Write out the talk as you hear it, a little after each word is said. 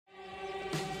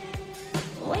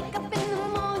Wake up in the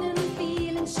morning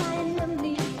feeling shy and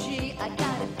uneasy. I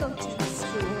gotta go to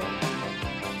school.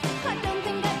 I don't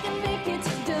think I can make it.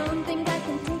 Don't think I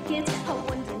can take it. I'm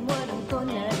wondering what I'm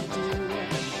gonna do.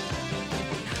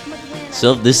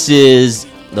 So this is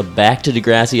the Back to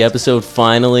Degrassi episode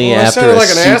finally. Well, I after sounded a like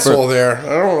an super... asshole there.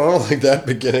 I don't like that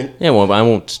beginning. Yeah, well, I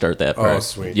won't start that part. Oh,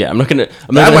 sweet. Yeah, I'm not gonna.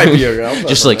 That might be a- I'll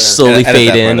just put like that. slowly Yeah, edit fade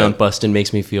that in part on out. Bustin'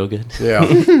 makes me feel good. Yeah.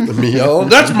 Me yelling,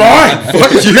 that's mine!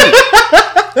 Fuck you!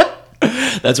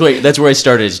 That's where I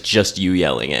started. Is just you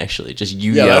yelling, actually, just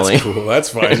you Yeah, yelling. that's cool. That's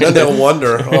fine. Then they'll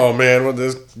wonder, oh man, what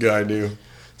this guy do?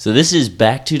 So this is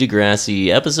Back to Degrassi,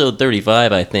 episode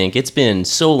 35, I think. It's been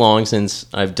so long since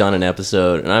I've done an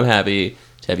episode, and I'm happy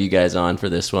to have you guys on for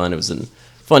this one. It was a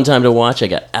fun time to watch. I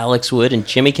got Alex Wood and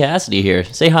Jimmy Cassidy here.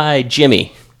 Say hi,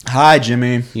 Jimmy. Hi,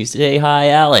 Jimmy. You say hi,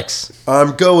 Alex.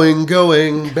 I'm going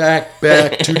back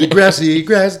to Degrassi,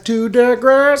 to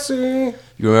Degrassi.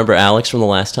 You remember Alex from the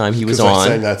last time he was 'Cause I on?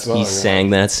 sang that song, He yeah. sang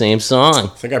that same song. I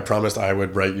think I promised I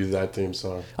would write you that theme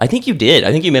song. I think you did.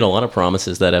 I think you made a lot of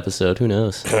promises that episode. Who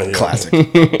knows? Yeah. Classic.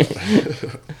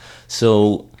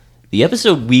 So the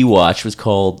episode we watched was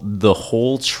called "The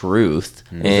Whole Truth,"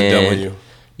 With a and W.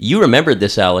 you remembered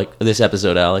this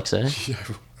episode, Alex. Eh?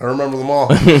 I remember them all.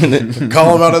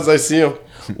 Call them out as I see them.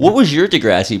 What was your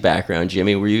Degrassi background,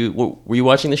 Jimmy? Were you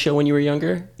watching the show when you were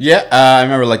younger? Yeah, I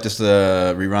remember like just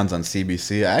the reruns on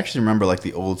CBC. I actually remember like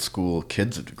the old school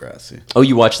Kids of Degrassi. Oh,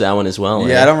 you watched that one as well.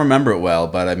 Yeah, eh? I don't remember it well,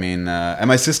 but I mean, and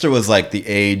my sister was like the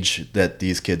age that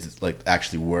these kids like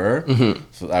actually were. Mm-hmm.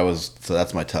 So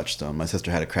that's my touchstone. My sister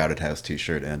had a Crowded House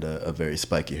T-shirt and a very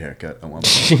spiky haircut at one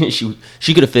point.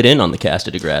 she could have fit in on the cast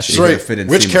of Degrassi. Sorry, fit in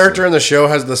which seamlessly. character in the show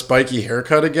has the spiky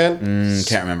haircut again?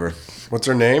 Can't remember. What's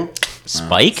her name?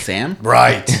 Spike? Sam?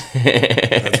 Right.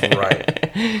 That's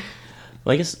right.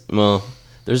 Well, I guess. Well,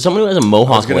 there's someone who has a I was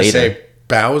mohawk going to later. say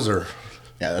Bowser.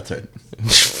 Yeah, that's right.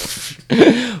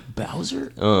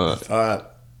 Bowser? I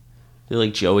feel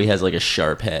like Joey has like a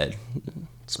sharp head.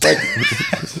 Spike.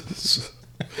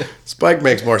 Spike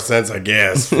makes more sense, I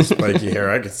guess. Spiky hair.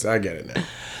 I get it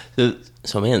now.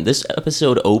 So man, this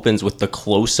episode opens with the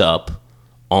close up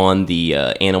on the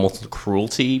animal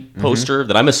cruelty poster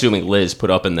that I'm assuming Liz put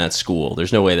up in that school.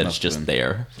 There's no way that it's just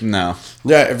there. No.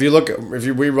 Yeah, if you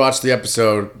rewatch the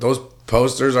episode, those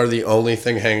posters are the only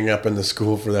thing hanging up in the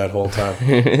school for that whole time.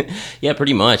 Yeah,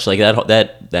 pretty much. Like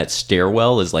that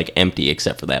stairwell is like empty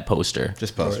except for that poster.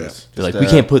 Just posters. They're like, Just,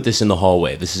 we can't put this in the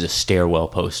hallway. This is a stairwell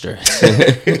poster.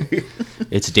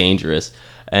 It's dangerous.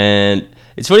 And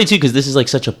it's funny, too, because this is like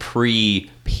such a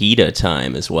pre-PETA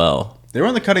time as well. They were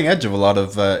on the cutting edge of a lot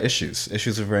of issues.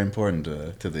 Issues are very important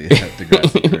to the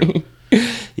Degrassi crew.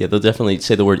 Yeah, they'll definitely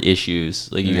say the word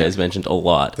issues, like you guys mentioned a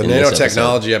lot. The in this episode.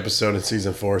 nanotechnology episode in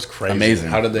season 4 is crazy. Amazing.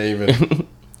 How did they even...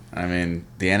 I mean,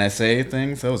 the NSA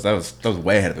things, that was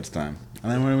way ahead of its time. And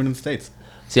then when it went in the States.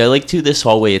 See, I like, too, this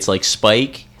hallway. It's like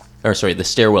the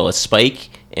stairwell is Spike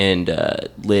and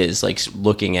Liz like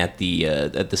looking at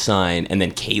the sign, and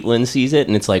then Caitlin sees it,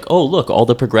 and it's like, oh look, all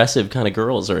the progressive kind of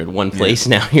girls are in one place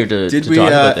now here to Did to we talk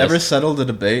about this. ever settle the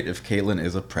debate if Caitlin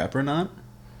is a prep or not?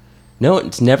 No,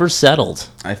 it's never settled.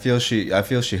 I feel she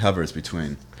hovers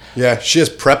between. Yeah, she has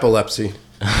prepilepsy.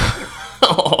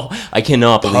 Oh, I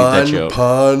cannot believe that joke.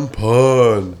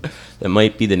 Pun. That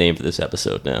might be the name for this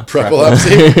episode now.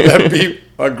 Prepilepsy? That'd be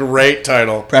a great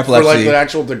title. Prepilepsy. For like the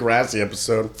actual Degrassi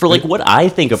episode. For like what I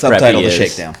think a Subtitle preppy The is.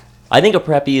 Shakedown. I think a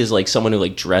preppy is like someone who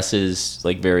like dresses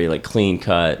like very like clean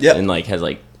cut Yep. and like has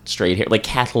like straight hair. Like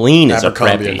Kathleen is a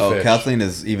Abercrombie preppy. and Oh, Fish. Kathleen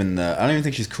is even. I don't even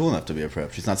think she's cool enough to be a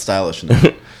prep. She's not stylish enough.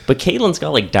 But Caitlin's got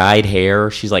like dyed hair.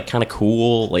 She's like kind of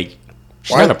cool. Like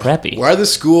she's not a preppy. Why the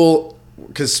school...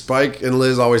 Because Spike and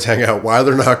Liz always hang out. Why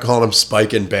they're not calling them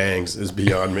Spike and Bangs is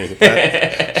beyond me.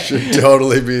 That should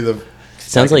totally be the...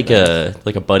 Sounds like a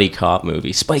buddy cop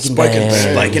movie. Spike and Bang.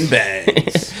 Spike and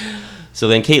bangs. So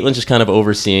then Caitlin's just kind of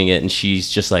overseeing it, and she's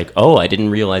just like, "Oh, I didn't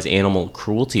realize animal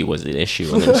cruelty was an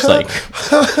issue." And then it's like,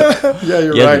 Yeah,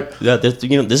 you're "Yeah, right.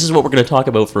 this is what we're going to talk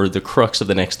about for the crux of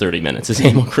the next 30 minutes is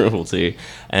animal cruelty."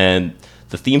 And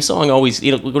the theme song always,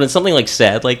 when it's something like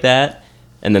sad like that,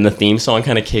 and then the theme song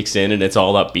kind of kicks in and it's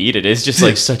all upbeat, it is just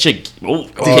like such a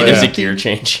it is a gear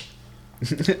change.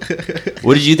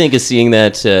 What did you think of seeing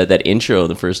that intro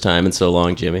the first time in so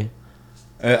long, Jimmy?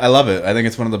 I love it. I think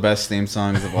it's one of the best theme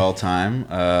songs of all time.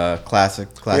 Classic.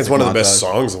 I think it's one of the best montage.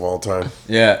 songs of all time.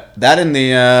 Yeah, that and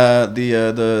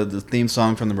the theme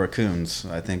song from the Raccoons,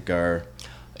 I think, are.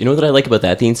 You know what I like about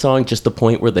that theme song? Just the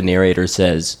point where the narrator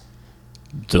says,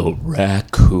 "The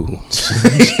raccoons."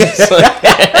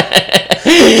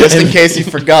 Just in case you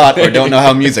forgot or don't know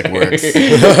how music works.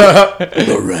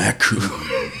 The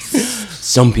raccoons.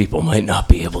 Some people might not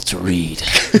be able to read.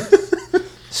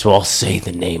 So I'll say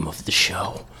the name of the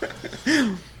show.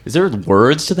 Is there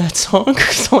words to that song?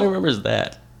 Because all I remember is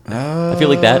that. I feel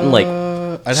like that and like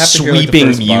I'd have to hear, like, the sweeping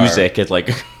first bar. music at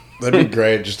like That'd be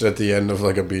great just at the end of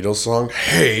like a Beatles song.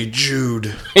 Hey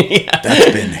Jude.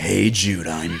 That's been Hey Jude,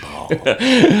 I'm Paul.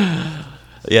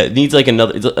 yeah, it needs like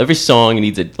another. Every song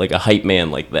needs like a hype man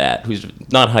like that, who's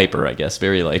not hyper, I guess.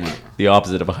 Very like the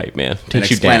opposite of a hype man. An Takes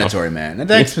you down. explanatory man.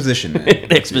 An exposition man.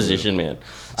 Exposition man.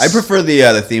 I prefer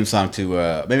the theme song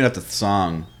to maybe not the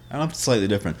song. I don't know if it's slightly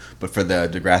different, but for the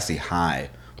Degrassi High,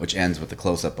 which ends with the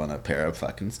close up on a pair of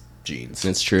fucking jeans.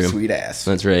 That's true. Sweet ass.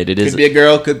 That's right. It is. Could be a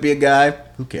girl, could be a guy.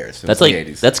 Who cares? It That's was like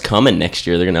the 80s. that's coming next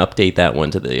year. They're gonna update that one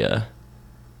to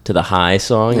the high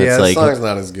song. Yeah, it's the like song's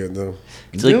not as good though.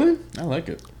 it's like Really? I like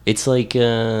it. it's like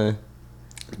It's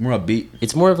more upbeat.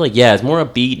 it's more of like it's more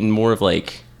upbeat and more of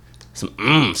like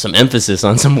some emphasis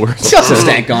on some words. It's got some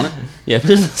stank on it. Yeah,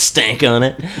 there's a stank on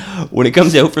it. When it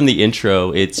comes out from the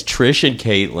intro, it's Trish and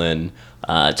Caitlin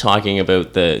talking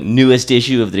about the newest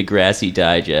issue of the Degrassi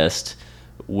Digest,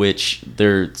 which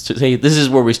they're saying, this is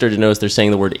where we started to notice they're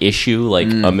saying the word issue like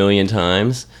a million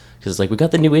times. Because it's like, we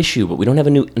got the new issue, but we don't have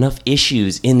enough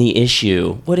issues in the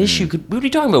issue. What issue? What are you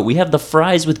talking about? We have the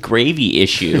fries with gravy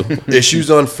issue. Issues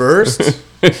on first?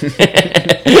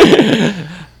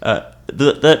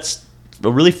 That's a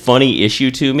really funny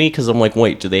issue to me because I'm like,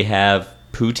 wait, do they have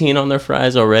poutine on their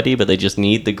fries already, but they just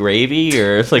need the gravy?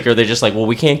 Or like, are they just like, well,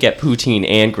 we can't get poutine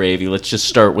and gravy. Let's just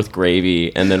start with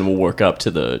gravy and then we'll work up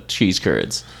to the cheese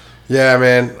curds. Yeah,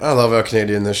 man. I love how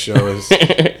Canadian this show is.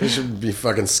 They should be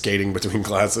fucking skating between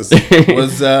classes. I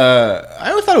always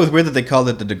thought it was weird that they called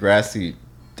it the Degrassi.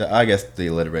 I guess the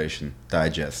alliteration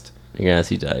Digest.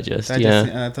 Degrassi Digest, Digest,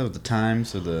 yeah. I thought it was the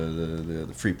Times or the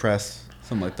Free Press,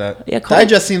 something like that. Yeah, call it-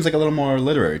 Digest seems like a little more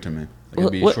literary to me. Like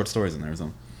it'd be What- short stories in there or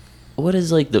something. What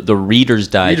is like the Reader's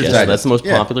Digest? Digest, That's the most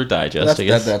yeah. popular digest, I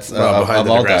guess. That's Well, behind of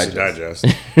the all Degrassi digests.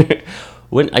 Digest.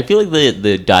 When I feel like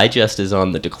the digest is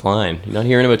on the decline. You're not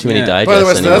hearing about too many Yeah. digests By the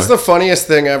way, so anymore. that's the funniest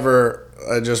thing ever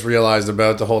I just realized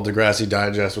about the whole Degrassi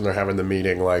Digest when they're having the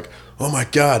meeting. Like, oh my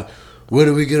God, what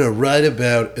are we going to write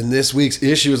about in this week's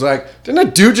issue? It's like, didn't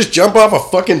a dude just jump off a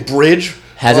fucking bridge?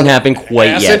 Hasn't on happened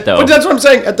quite acid? yet, though. But that's what I'm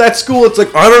saying. At that school, it's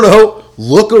like, I don't know.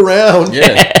 Look around.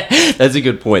 Yeah. That's a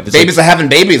good point. It's Babies are having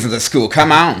babies at the school.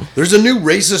 Come on. There's a new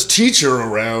racist teacher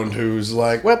around who's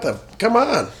like, what the? Come on.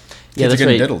 yeah, Kids that's are getting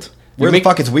right. diddled. Where the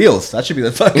fuck is Wheels? That should be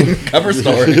the fucking cover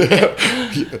story.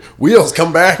 Wheels,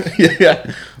 come back.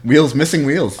 Yeah. Wheels, missing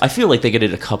wheels. I feel like they get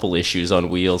a couple issues on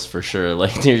Wheels for sure.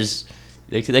 Like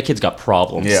that kid's got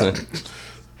problems. Yeah.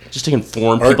 Just to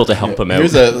inform people to help him out.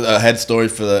 Here's a head story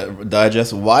for the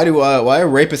digest. Why are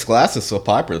rapist classes so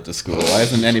popular at the school? Why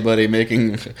isn't anybody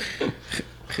making?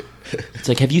 It's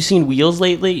like, have you seen Wheels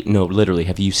lately? No, literally,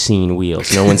 have you seen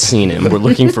Wheels? No one's seen him. We're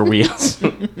looking for Wheels.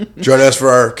 Join us for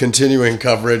our continuing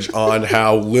coverage on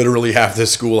how literally half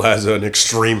this school has an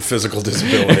extreme physical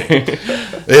disability.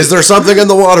 Is there something in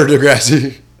the water,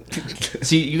 Degrassi?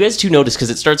 See, you guys too notice because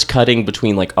it starts cutting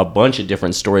between like a bunch of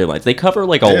different storylines. They cover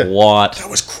like a Yeah. lot. That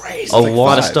was crazy. A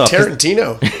lot of stuff.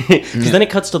 Tarantino. Because then it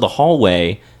cuts to the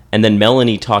hallway, and then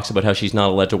Melanie talks about how she's not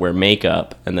allowed to wear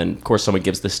makeup, and then of course someone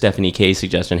gives the Stephanie K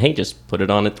suggestion, "Hey, just put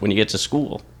it on it when you get to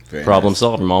school. Very Problem nice.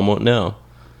 solved. Mom won't know."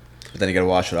 But then you gotta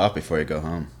wash it off before you go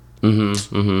home.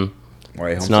 Or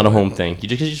It's not a home thing. You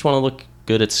just want to look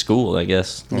good at school, I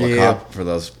guess. Yeah. For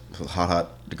those hot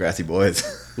Degrassi boys.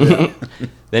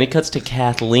 Then it cuts to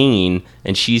Kathleen,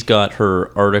 and she's got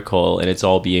her article, and it's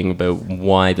all being about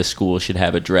why the school should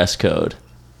have a dress code.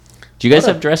 Do you guys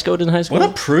have dress code in high school? What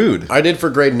a prude. I did for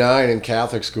grade 9 in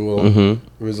Catholic school. It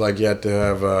was like you had to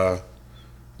have it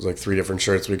was like 3 different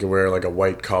shirts we could wear, like a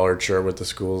white collared shirt with the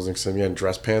schools and some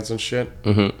dress pants and shit.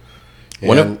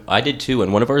 I did too,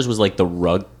 and one of ours was like the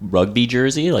rugby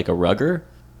jersey, like a rugger.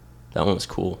 That one was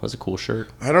cool. That was a cool shirt.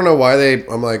 I don't know why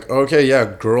I'm like, okay, yeah,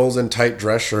 girls in tight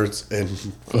dress shirts and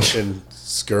fucking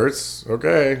skirts.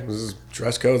 Okay, this is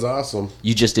dress code's awesome.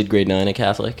 You just did grade 9 at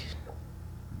Catholic?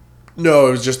 No,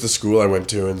 it was just the school I went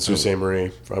to in Sault Ste.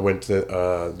 Marie. I went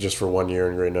to just for 1 year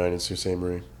in grade 9 in Sault Ste.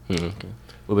 Marie. Okay.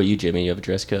 What about you, Jimmy? You have a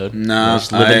dress code? No,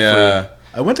 Just living free.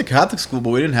 I went to Catholic school, but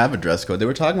we didn't have a dress code. They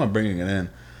were talking about bringing it in,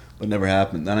 but it never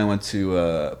happened. Then I went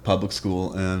to public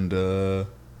school, and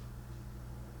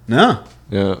no,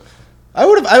 Yeah. I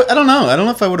would have. I don't know. I don't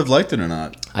know if I would have liked it or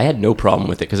not. I had no problem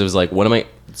with it because it was like,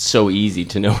 it's so easy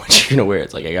to know what you're going to wear.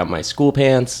 It's like, I got my school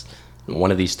pants and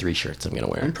one of these 3 shirts I'm going to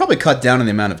wear. And probably cut down on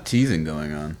the amount of teasing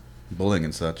going on, bullying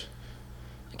and such.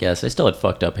 I guess. I still had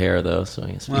fucked up hair, though, so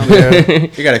I guess. Well,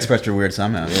 you gotta express your weird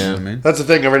somehow. You know what I mean? That's the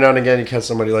thing. Every now and again, you catch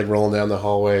somebody like rolling down the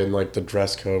hallway in like the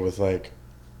dress code with like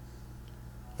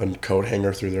a coat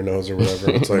hanger through their nose or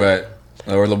whatever. It's like, Right.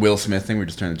 Or the Will Smith thing, we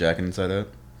just turn the jacket inside out.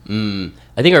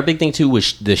 I think our big thing too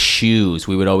was the shoes.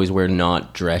 We would always wear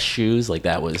not dress shoes. Like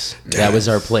that was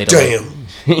our play. damn.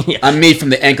 I'm made from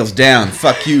the ankles down.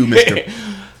 Fuck you, Mr.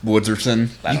 Woodserson.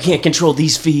 You can't control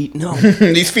these feet. No.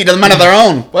 These feet are mind of their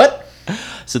own. What?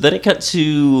 So then it cut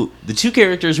to the two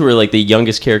characters who were like the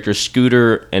youngest characters,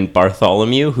 Scooter and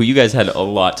Bartholomew, who you guys had a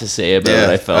lot to say about.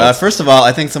 I felt. First of all,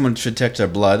 I think someone should check their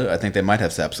blood. I think they might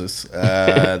have sepsis.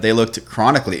 They looked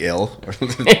chronically ill,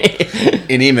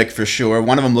 anemic for sure.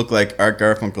 One of them looked like Art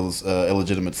Garfunkel's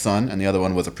illegitimate son, and the other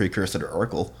one was a precursor to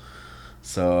Urkel.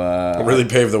 So It really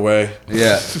paved the way.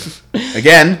 yeah,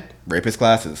 again, rapist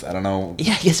glasses. I don't know.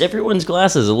 Yeah, I guess everyone's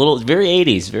glasses very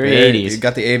 80s, very You 80s.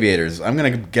 got the aviators. I'm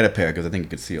gonna get a pair because I think you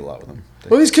could see a lot with them.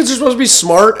 Well, these kids are supposed to be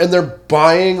smart, and they're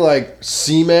buying like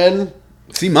seamen,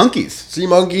 See monkeys. sea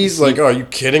monkeys. Like, oh, are you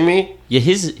kidding me? Yeah,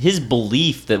 his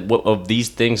belief that of these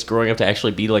things growing up to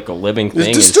actually be like a living thing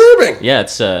It's disturbing. Yeah,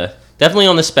 it's definitely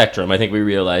on the spectrum. I think we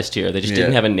realized here they just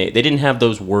didn't Yeah. have a name. They didn't have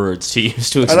those words to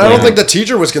use to And explain. I don't think the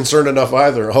teacher was concerned enough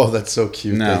either. Oh, that's so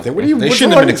cute. No, They think, what do you? they what's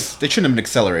shouldn't have wrong? been. They shouldn't have been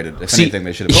accelerated. If See- anything,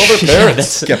 they should have. Well, their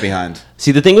parents. That's- Get behind.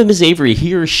 See, the thing with Miss Avery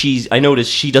here, I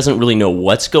noticed she doesn't really know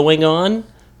what's going on.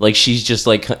 Like she's just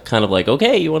like kind of like,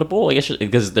 okay, you want a bowl? I guess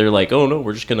because they're like, oh no,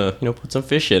 we're just gonna put some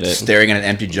fish in it. Staring at an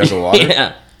empty jug of water.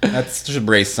 Yeah. That should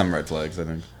raise some red flags, I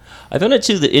think. I found it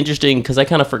too interesting because I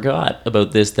kind of forgot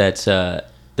about this that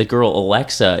the girl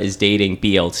Alexa is dating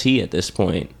BLT at this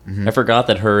point. I forgot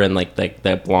that her and like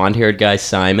that blonde haired guy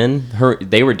Simon,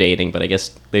 they were dating, but I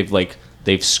guess they've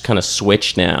kind of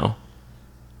switched now.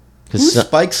 Who's Because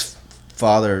Spike's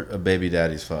father, a baby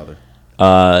daddy's father?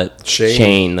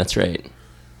 Shane, that's right.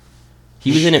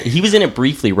 He was in it. He was in it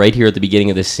briefly right here at the beginning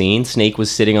of the scene. Snake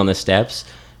was sitting on the steps,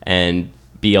 and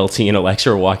BLT and Alexa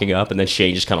are walking up, and then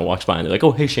Shane just kind of walks by, and they're like,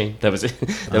 "Oh, hey, Shane." That was it.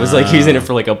 That was like he was in it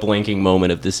for like a blinking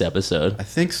moment of this episode. I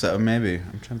think so, maybe.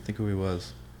 I'm trying to think who he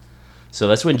was. So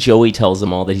that's when Joey tells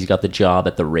them all that he's got the job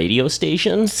at the radio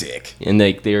station. Sick. And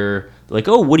they're like,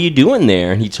 "Oh, what are you doing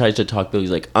there?" And he tries to talk, but he's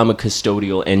like, "I'm a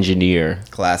custodial engineer."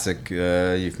 Classic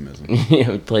euphemism.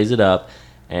 He plays it up.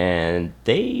 And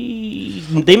they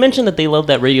mentioned that they love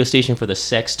that radio station for the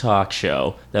sex talk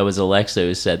show. That was Alexa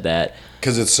who said that.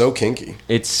 Because it's so kinky.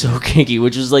 It's so kinky,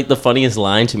 which is like the funniest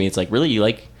line to me. It's like, really, you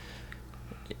like...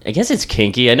 I guess it's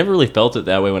kinky. I never really felt it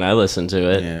that way when I listened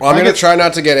to it. Yeah. Well, I'm going to try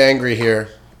not to get angry here.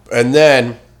 And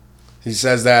then he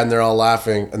says that, and they're all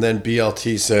laughing. And then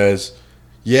BLT says,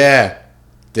 yeah,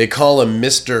 they call him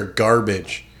Mr.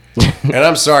 Garbage. And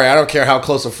I'm sorry, I don't care how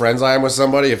close of friends I am with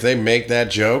somebody. If they make that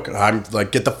joke, I'm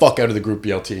like, get the fuck out of the group,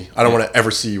 BLT. I don't want to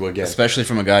ever see you again. Especially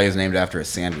from a guy who's named after a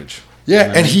sandwich.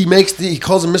 Yeah, and he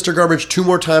calls him Mr. Garbage 2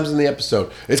 more times in the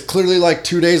episode. It's clearly like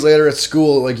 2 days later at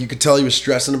school, like you could tell he was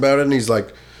stressing about it, and he's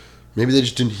like, maybe they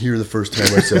just didn't hear the first time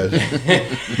I said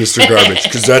Mr. Garbage,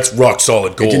 because that's rock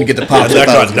solid gold. didn't get the pop and that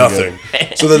got up. nothing.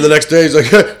 So then the next day he's like,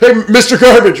 hey, Mr.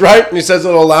 Garbage, right? And he says it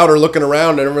a little louder, looking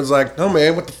around, and everyone's like, no,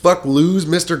 man, what the fuck, lose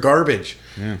Mr. Garbage?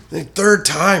 Yeah. The third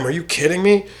time, are you kidding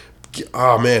me?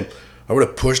 Oh, man. I would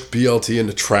have pushed BLT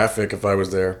into traffic if I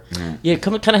was there. Yeah, it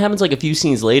kind of happens like a few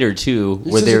scenes later, too.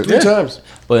 He says it 3 times.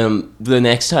 But the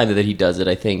next time that he does it,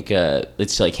 I think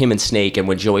it's like him and Snake, and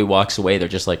when Joey walks away, they're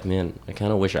just like, man, I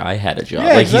kind of wish I had a job.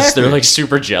 Yeah, like exactly. They're like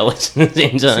super jealous at the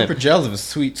same time. Super jealous of a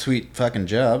sweet, sweet fucking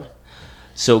job.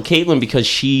 So Caitlin, because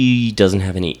she doesn't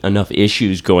have enough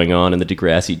issues going on in the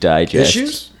Degrassi Digest.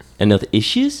 Issues? Enough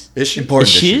issues? Important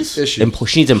issues. Issues.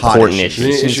 She needs important issues. You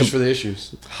need issues. issues for the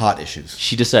issues. Hot issues.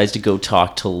 She decides to go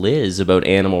talk to Liz about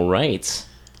animal rights.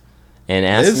 And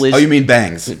asks Liz... Oh, you mean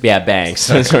bangs? Yeah, Banks.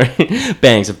 That's right.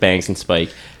 Banks of Banks and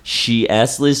Spike. She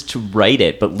asks Liz to write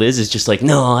it, but Liz is just like,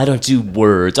 no, I don't do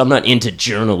words. I'm not into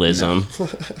journalism.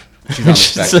 She's on the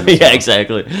So, spectrum. yeah,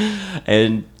 exactly.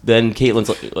 And then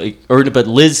Caitlin's but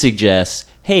Liz suggests,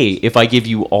 hey, if I give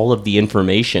you all of the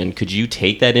information, could you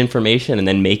take that information and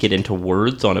then make it into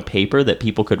words on a paper that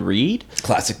people could read?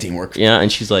 Classic teamwork. Yeah,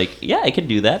 and she's like, yeah, I can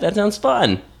do that. That sounds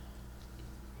fun.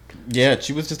 Yeah,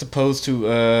 she was just opposed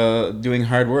to doing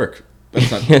hard work. That's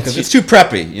not Yeah, because it's too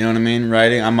preppy. You know what I mean?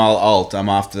 Writing. I'm all alt. I'm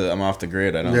off the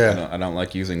grid. I don't. Yeah. I don't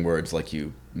like using words like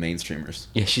you mainstreamers.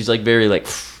 Yeah, she's like very like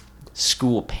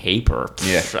school paper.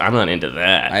 Yeah. I'm not into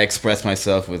that. I express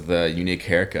myself with unique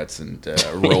haircuts and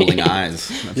rolling eyes.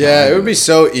 That's Yeah, how I it would do be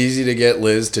so easy to get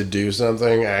Liz to do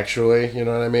something, actually. You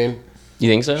know what I mean? You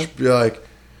think so? Be like,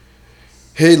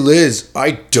 hey, Liz,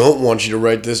 I don't want you to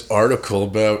write this article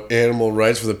about animal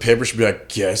rights for the paper. She'd be like,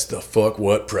 guess the fuck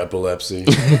what, prepilepsy.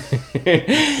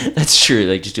 That's true.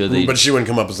 Like just do the. But she wouldn't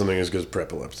come up with something as good as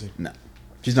prepilepsy. No,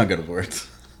 she's not good at words.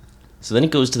 So then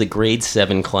it goes to the grade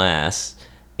 7 class,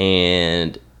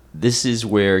 and this is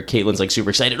where Caitlin's like super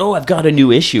excited. Oh, I've got a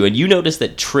new issue, and you notice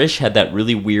that Trish had that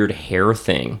really weird hair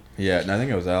thing. Yeah, and I think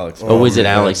it was Alex. Oh, was it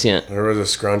man. Alex? Yeah, There was a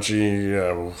scrunchy.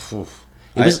 Yeah, oof. it was.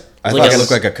 I it was thought like it a-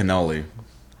 looked like a cannoli.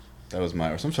 That was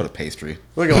or some sort of pastry.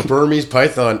 Like a Burmese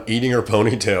python eating her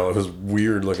ponytail. It was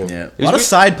weird looking. Yeah, a was lot of weird.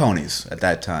 side ponies at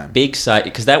that time. big side,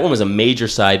 because that one was a major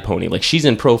side pony. Like she's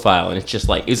in profile, and it's just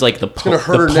like it's like the gonna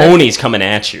hurt her neck. pony's coming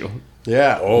at you.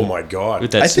 Yeah. Oh my god.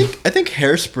 With that I think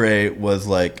hairspray was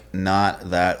like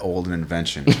not that old an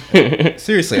invention.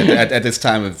 Seriously, at this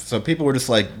time, so people were just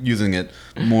like using it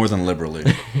more than liberally.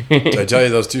 I tell you,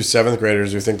 those two 7th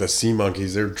graders who think the sea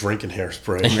monkeys, they're drinking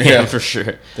hairspray. yeah, for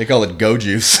sure. They call it go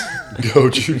juice. Go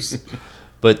juice.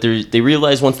 But they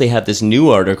realize once they have this new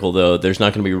article, though, there's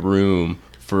not going to be room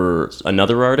for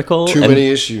another article. Too And- many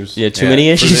issues. Yeah, too Yeah, many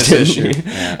for issues. this issue.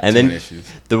 Yeah, and too then many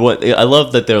issues. I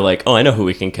love that they're like, oh, I know who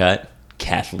we can cut.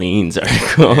 Kathleen's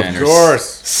article. And her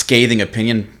course. scathing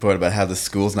opinion about how the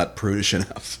school's not prudish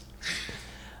enough.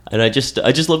 And I just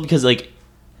love because like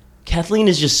Kathleen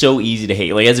is just so easy to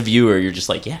hate. Like as a viewer, you're just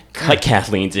like, yeah, cut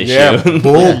Kathleen's issue. Yeah.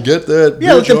 Boom. Get that.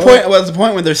 Yeah, bitch the on. point was the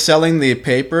point when they're selling the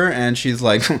paper and she's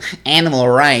like animal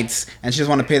rights and she doesn't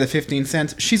want to pay the 15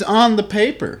 cents. She's on the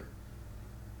paper.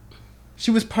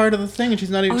 She was part of the thing and she's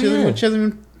not even. Oh, she, doesn't, yeah. she doesn't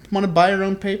even want to buy her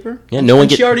own paper. Yeah, no one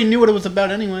And she get- already knew what it was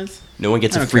about anyways. No one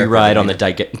gets I a don't free care if ride I on the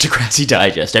hate Degrassi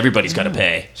Digest. Everybody's got to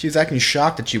pay. She was acting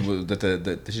shocked that she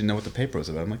didn't know what the paper was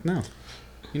about. I'm like, no,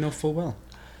 you know full well.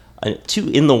 Two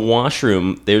in the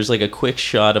washroom. There's like a quick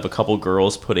shot of a couple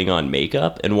girls putting on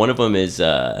makeup, and one of them is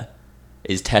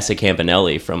Tessa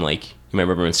Campanelli from like you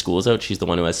remember her in School's Out. She's the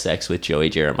one who has sex with Joey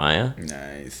Jeremiah.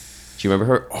 Nice. Do you remember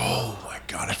her? Oh my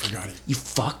god, I forgot it. You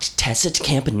fucked Tessa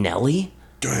Campanelli.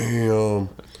 Damn.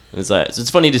 It's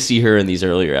funny to see her in these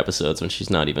earlier episodes when she's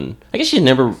not even. I guess she's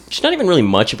not even really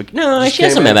much of a. No, Just she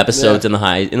has came some in, episodes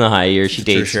yeah. in the high years. She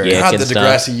dates sure. Yick God, and the stuff.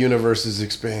 Degrassi universe is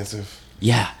expansive.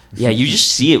 Yeah, you just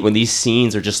see it when these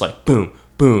scenes are just like boom,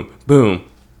 boom, boom.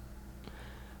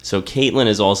 So Caitlin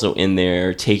is also in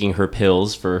there taking her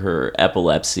pills for her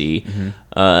epilepsy.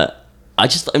 I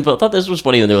thought this was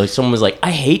funny when they were like, someone was like,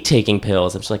 "I hate taking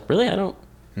pills." I'm just like, really? I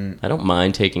don't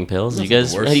mind taking pills. That's You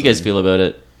guys, the how worst do you guys thing. feel about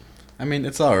it? I mean,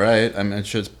 it's all right. I mean, I'm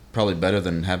sure it's probably better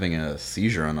than having a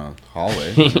seizure on a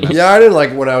hallway. Yeah, I didn't like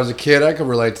it when I was a kid. I could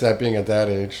relate to that being at that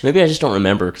age. Maybe I just don't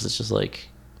remember because it's just like,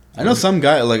 I know some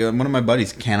guy, like one of my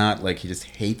buddies, cannot, like, he just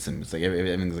hates him. It's like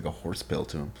everything's like a horse pill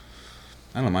to him.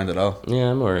 I don't mind at all.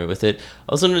 yeah, I'm alright with it.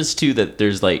 I also noticed too that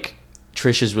there's like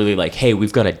Trish is really like, hey,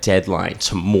 we've got a deadline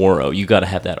tomorrow. You got to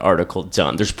have that article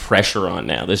done. There's pressure on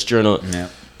now. This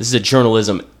is a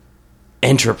journalism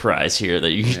enterprise here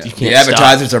that you can't The stop.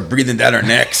 advertisers are breathing down our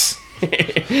necks.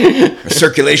 Our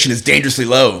circulation is dangerously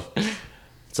low.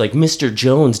 It's like Mr.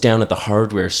 Jones down at the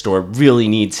hardware store really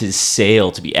needs his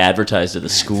sale to be advertised to the We're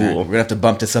school. gonna have to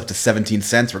bump this up to 17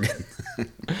 cents. We're getting.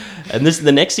 And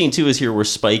the next scene too is here where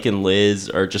Spike and Liz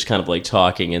are just kind of like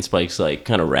talking, and Spike's like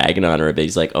kind of ragging on her a bit.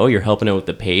 He's like, "Oh, you're helping out with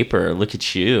the paper. Look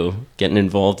at you getting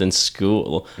involved in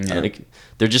school." Yeah.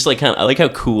 They're just like I like how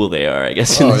cool they are. I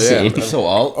guess in Oh, the yeah. scene. So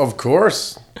all Of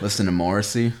course. listen to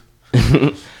Morrissey.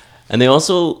 And they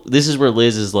also, this is where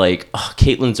Liz is like, oh,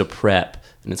 Caitlin's a prep.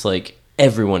 And it's like,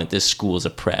 everyone at this school is a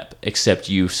prep, except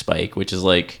you, Spike, which is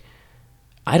like,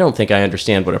 I don't think I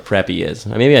understand what a preppy is.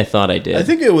 Maybe I thought I did. I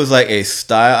think it was like a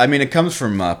style. I mean, it comes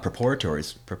from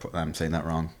preparatories. I'm saying that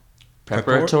wrong.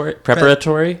 Preparatory?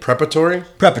 Preparatory? Preparatory.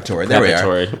 There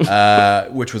Preparatory. we are.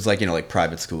 Which was like, like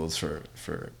private schools for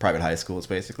private high schools,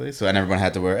 basically. So and everyone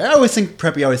had to wear. I always think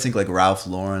preppy. I always think like Ralph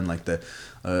Lauren, like the,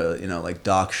 like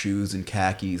dock shoes and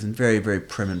khakis and very very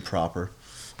prim and proper.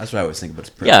 That's what I always think about.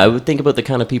 Preppy. Yeah, I would think about the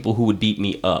kind of people who would beat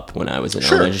me up when I was in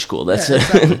elementary school. That's Yeah,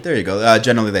 exactly. There you go.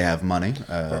 Generally, they have money.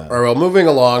 All right, well, moving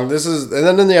along. And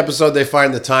then in the episode, they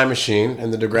find the time machine,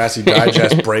 and the Degrassi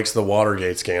Digest breaks the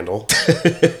Watergate scandal.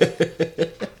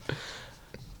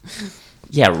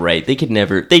 Yeah, right. They could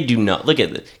never. They do not look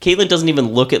at it. Caitlin doesn't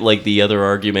even look at like the other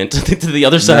argument to the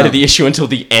other side No. of the issue until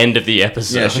the end of the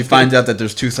episode. Yeah, she finds out that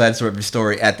there's two sides to every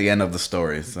story at the end of the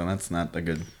story. So that's not a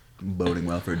good boding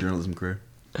well for a journalism career.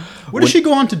 What does she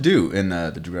go on to do in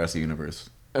the Degrassi universe?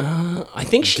 I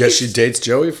think Guess she dates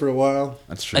Joey for a while.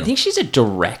 That's true. I think she's a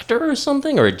director or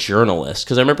something, or a journalist.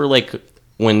 Because I remember like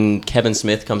when Kevin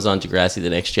Smith comes on Degrassi: The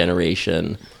Next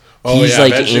Generation. Oh, he's yeah,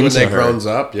 like eventually when into they her. grown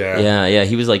up, yeah. Yeah.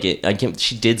 He was like,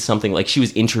 she did something like she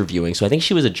was interviewing. So I think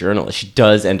she was a journalist. She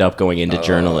does end up going into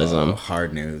journalism.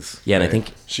 hard news. Yeah, and I Right.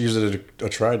 think She was at a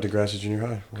tried Degrassi Junior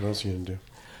High. What else are you going to do?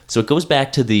 so. It goes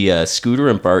back to the Scooter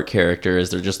and Bart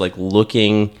characters. They're just like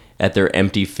looking at their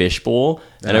empty fishbowl,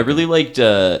 and I really liked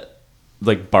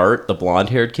like Bart, the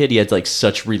blonde-haired kid, he had like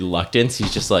such reluctance.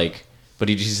 He's just like, but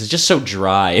he's just so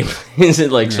dry. Is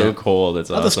it like so cold? It's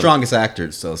Not awesome. the strongest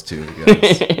actors, those two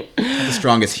guys. Not the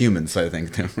strongest humans, I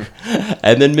think.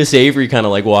 And then Miss Avery kind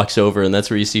of like walks over, and that's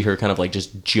where you see her kind of like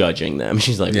just judging them.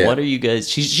 She's like, Yeah. "What are you guys?"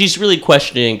 She's really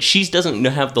questioning. She doesn't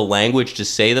have the language to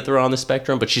say that they're on the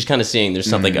spectrum, but she's kind of seeing there's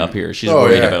something up here. She's Oh,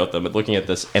 worried yeah. about them and looking at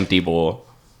this empty bowl.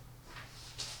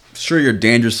 Sure, you're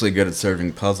dangerously good at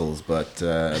serving puzzles, but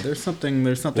there's something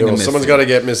amiss. Someone's got to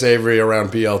get Miss Avery around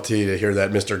BLT to hear that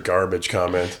Mr. Garbage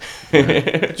comment.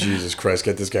 Jesus Christ,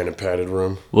 get this guy in a padded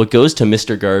room. Well, it goes to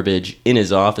Mr. Garbage in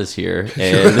his office here,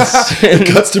 and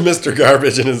Cuts to Mr.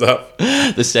 Garbage in his up.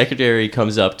 the secretary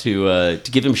comes up to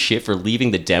give him shit for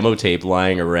leaving the demo tape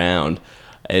lying around.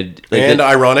 And, like, And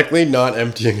ironically, not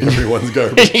emptying everyone's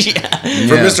garbage. yeah.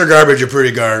 For Mr. Garbage, you're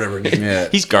pretty garbage. Yeah.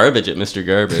 He's garbage at Mr.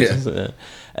 Garbage.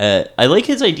 Yeah. I like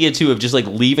his idea too of just like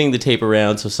leaving the tape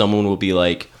around so someone will be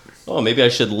like, "Oh, maybe I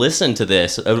should listen to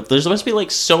this." There's must be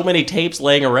like so many tapes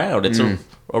laying around. It's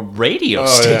a radio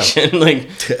station. Like,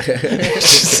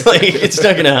 it's just like it's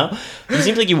not gonna help. It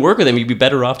seems like you work with him. You'd be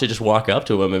better off to just walk up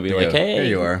to him and be like, go. "Hey, Here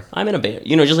you are." I'm in a band."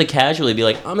 You know, just like casually be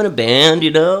like, "I'm in a band."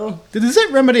 You know, Does that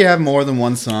Remedy have more than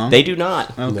one song? they do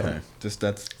not. Okay. Just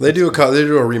that's They do a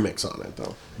remix on it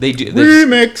though. They do.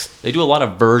 remix. They do a lot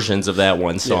of versions of that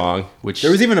one song, which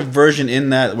There was even a version in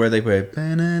that where they play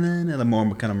the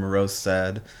more kind of morose,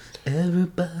 sad.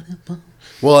 Everybody.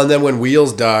 Well, and then when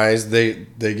Wheels dies, they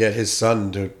get his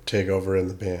son to take over in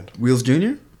the band. Wheels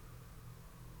Jr.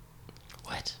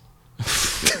 what?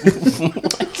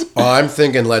 Oh, I'm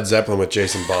thinking Led Zeppelin with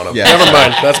Jason Bonham. Yeah. Never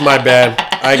mind, that's my bad.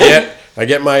 I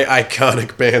get my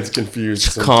iconic bands confused.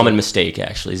 sometimes. Common mistake,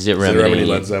 actually. Zit Remedy, Remedy.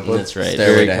 Led Zeppelin. That's right.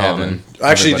 Stairway Very to common. Heaven.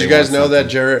 Actually, did you Everybody guys know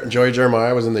wants that Joey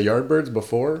Jeremiah was in the Yardbirds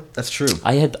before? That's true.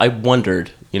 I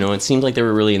wondered. You know, it seemed like they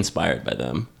were really inspired by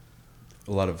them.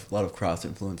 A lot of cross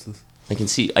influences. I can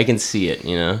see it.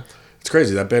 You know, It's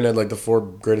crazy. That band had like the 4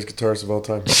 greatest guitarists of all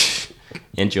time.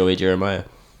 and Joey Jeremiah.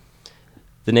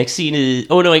 The next scene is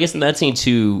I guess in that scene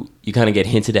too, you kind of get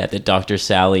hinted at that Dr.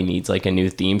 Sally needs like a new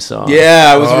theme song.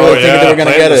 Yeah, I was really thinking they were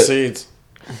gonna plant get the it. seeds.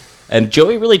 And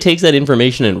Joey really takes that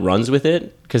information and runs with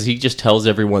it because he just tells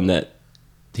everyone that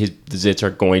the Zits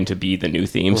are going to be the new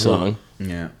theme song.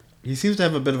 Yeah. He seems to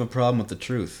have a bit of a problem with the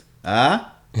truth.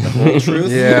 Ah? The whole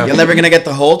truth? Yeah. You're never going to get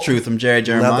the whole truth from Jerry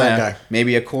Jeremiah. Not that guy.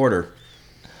 Maybe a quarter.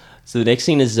 So the next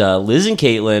scene is Liz and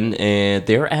Caitlin, and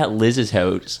they're at Liz's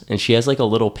house, and she has like a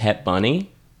little pet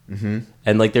bunny. Mm-hmm.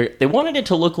 And like they wanted it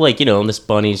to look like, you know, and this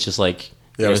bunny's just like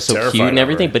Yeah, it was so cute terrified and of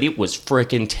everything, her. but it was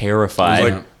freaking It terrified.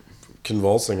 was like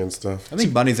convulsing and stuff. I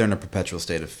think bunnies are in a perpetual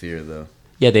state of fear, though.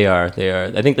 Yeah, they are. They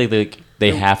are. I think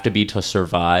they have to be to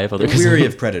survive. They're Otherwise, weary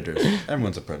of predators.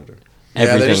 Everyone's a predator. Yeah,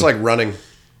 they're everything. just like running.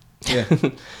 Yeah.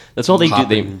 That's all they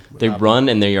hopping, do. They run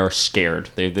and they are scared.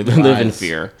 They live in Eyes.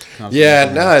 fear.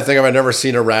 Yeah, now I think I've never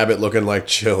seen a rabbit looking like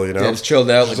chill, you know? Yeah, it's chilled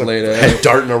out, like laid out. Head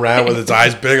darting around with its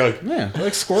eyes big. Like, Yeah,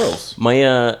 like squirrels.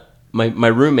 My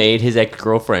roommate, his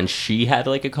ex-girlfriend, she had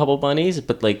like a couple bunnies,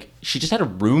 but like she just had a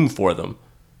room for them.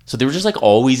 So they were just like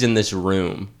always in this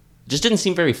room. It just didn't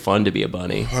seem very fun to be a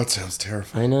bunny. oh, that sounds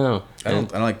terrifying. I know. I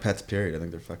don't like pets, period. I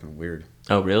think they're fucking weird.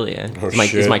 Oh really? Eh? Oh, is my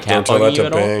shit. cat Don't tell bugging that you to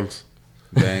at all? Bangs.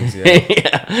 Bangs, yeah.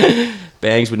 Yeah.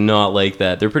 Bangs would not like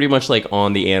that. They're pretty much like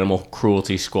on the animal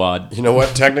cruelty squad. You know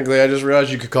what? Technically, I just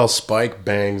realized you could call Spike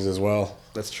Bangs as well.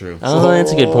 That's true. Oh,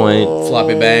 that's a good point.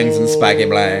 Floppy bangs and spiky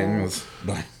blangs.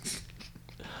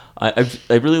 I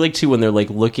really like too when they're like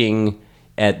looking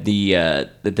at the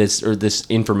this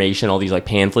information, all these like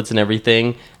pamphlets and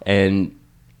everything, and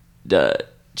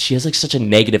she has like such a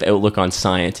negative outlook on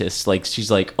scientists. Like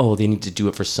she's like, oh, they need to do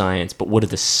it for science, but what do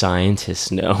the scientists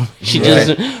know? She just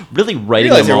really You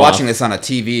writing realize them you're off. watching this on a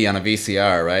TV, on a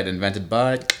VCR, right? Invented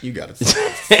by... You got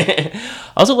it. I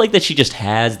also like that she just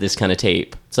has this kind of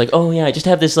tape. It's like, oh yeah, I just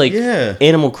have this like Yeah.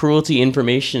 animal cruelty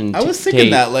information. I was thinking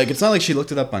tape. that, like, it's not like she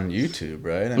looked it up on YouTube,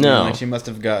 right? I mean, No. like, she must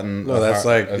have gotten No, that's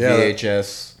like, a yeah,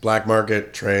 VHS. Black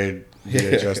market trade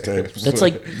VHS tapes. That's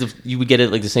like you would get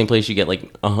it like the same place you get like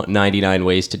 99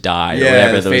 Ways to Die or Yeah,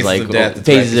 whatever. the Those Phases like of Death, it's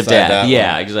phases right of beside death. that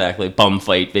Yeah, one. exactly. Bum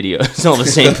fight video. It's all the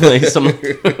same place. Some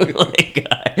like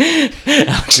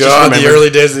Alex just God, the remembered- early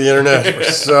days of the internet were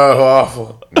so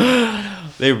awful.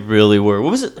 They really were. What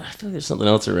was it? I feel like there's something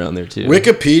else around there too.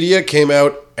 Wikipedia came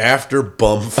out after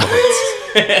bum fights.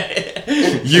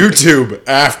 YouTube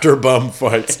after bum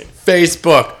fights.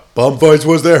 Facebook bum fights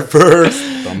was there first.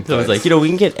 So I was like, we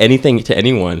can get anything to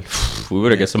anyone. We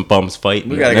better get some bums fighting.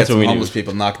 We gotta That's get what some we homeless do.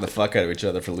 people knocking the fuck out of each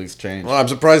other for loose change. Well, I'm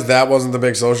surprised that wasn't the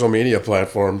big social media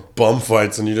platform. Bum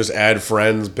fights, and you just add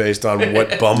friends based on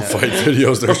what bum fight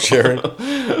videos they're sharing.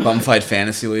 Bum fight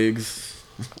fantasy leagues.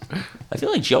 I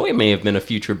feel like Joey may have been a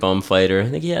future bum fighter. I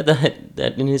think he had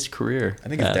that in his career. I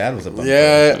think his dad was a bum.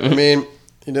 Yeah, I mean,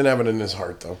 he didn't have it in his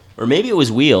heart though. Or maybe it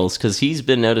was Wheels, because he's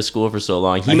been out of school for so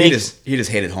long. He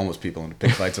just hated homeless people and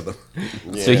picked fights with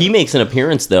them. So he makes an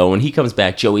appearance, though. When he comes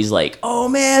back, Joey's like, oh,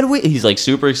 man. He's like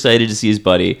super excited to see his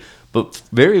buddy, but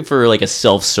very for like a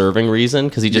self-serving reason,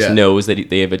 because he just knows that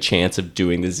they have a chance of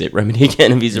doing the Zit remedy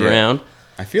again if he's around.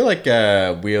 I feel like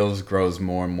Wheels grows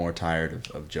more and more tired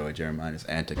of Joey Jeremiah's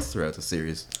antics throughout the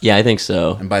series. Yeah, I think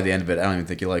so. And by the end of it, I don't even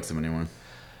think he likes him anymore.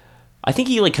 I think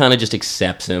he like kind of just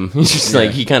accepts him. He's just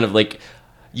like, he kind of like,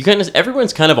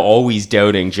 everyone's kind of always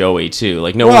doubting Joey too.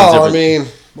 Like no one's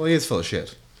ever. Well, he is full of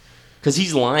shit. Because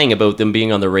he's lying about them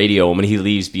being on the radio, and when he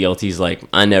leaves, BLT's like,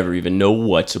 I never even know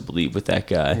what to believe with that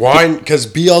guy. Why? Because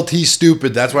BLT's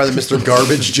stupid. That's why the Mr.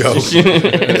 Garbage joke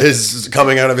is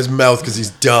coming out of his mouth, because he's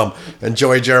dumb. And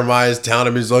Joey Jeremiah's telling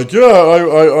him, he's like, yeah,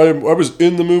 I was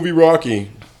in the movie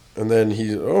Rocky. And then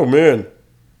oh man,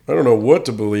 I don't know what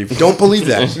to believe. Don't believe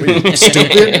that.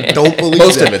 Stupid. Don't believe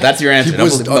Most that. of it. That's your answer. He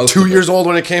was 2 years old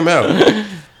when it came out.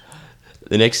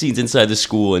 The next scene's inside the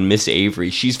school, and Miss Avery,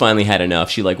 she's finally had enough.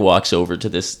 She like walks over to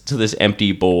this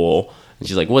empty bowl, and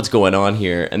she's like, "What's going on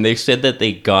here?" And they said that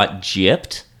they got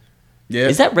gypped. Yeah.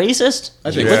 Is that racist?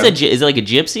 I think What's that? Is it like a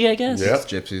gypsy? I guess. Yeah. It's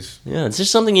gypsies. Yeah, it's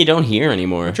just something you don't hear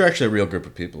anymore. Which are actually a real group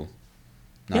of people.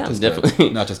 Yeah, definitely.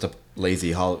 Not just a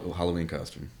lazy Halloween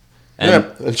costume.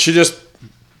 And she just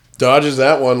dodges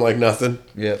that one like nothing.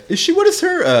 Yeah. What is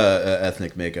her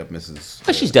ethnic makeup, Mrs.?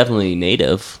 She's definitely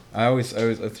native. I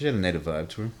think she had a native vibe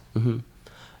to her.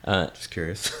 Mm-hmm. Just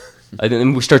curious. And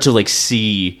then we start to like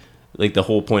see, like the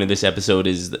whole point of this episode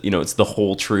is, it's the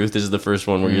whole truth. This is the first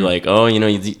one where you're like, oh,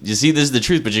 you see this is the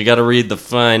truth, but you got to read the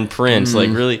fine print. Like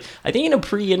really, I think in a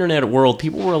pre-internet world,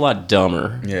 people were a lot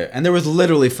dumber. Yeah, and there was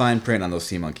literally fine print on those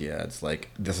sea monkey ads.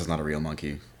 Like, this is not a real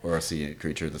monkey or a sea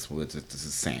creature. This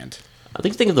is sand. I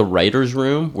think of the writer's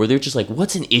room where they're just like,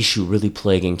 what's an issue really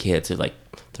plaguing kids?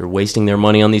 They're wasting their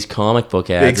money on these comic book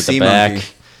ads at the back.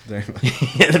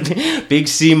 The big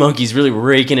sea monkey's really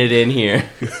raking it in here.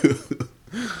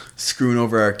 Screwing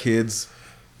over our kids.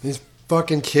 These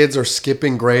fucking kids are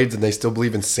skipping grades and they still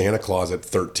believe in Santa Claus at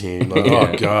 13. Like,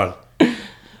 oh, God.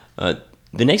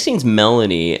 The next scene's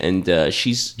Melanie, and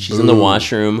she's in the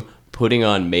washroom putting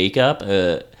on makeup.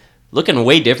 Looking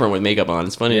way different with makeup on.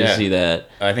 It's funny to see that.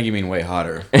 I think you mean way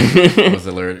hotter. Was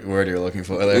the word you're looking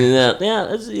for there?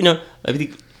 Yeah. I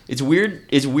think it's weird.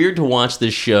 It's weird to watch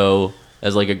this show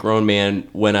as like a grown man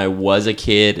when I was a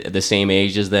kid at the same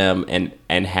age as them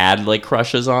and had like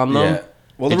crushes on them. Yeah.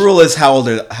 Well, the rule is how old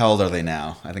are they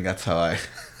now? I think that's how I.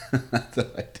 That's how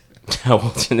I do. How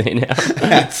old are they now?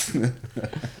 That's a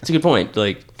good point.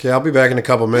 Like, okay, I'll be back in a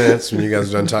couple minutes when you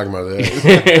guys are done talking about that.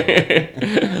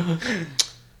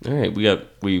 All right,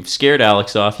 we've scared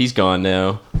Alex off. He's gone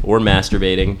now, or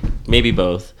masturbating, maybe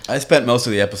both. I spent most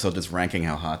of the episode just ranking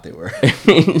how hot they were.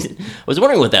 I was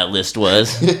wondering what that list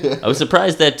was. I was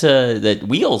surprised that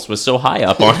Wheels was so high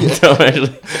up on it. Though, actually,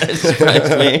 that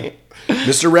surprised me.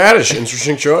 Mr. Radish,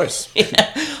 interesting choice.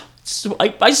 Yeah. So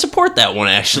I support that one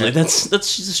actually. That's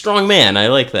she's a strong man. I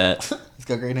like that. He's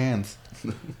got great hands.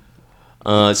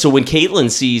 So when Caitlin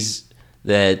sees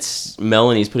that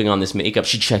Melanie's putting on this makeup,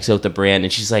 she checks out the brand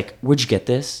and she's like, "Where'd you get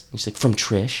this?" And she's like, "From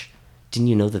Trish. Didn't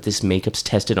you know that this makeup's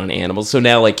tested on animals?" So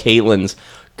now like Caitlin's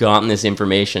gotten this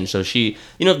information. So she,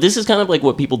 this is kind of like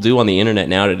what people do on the internet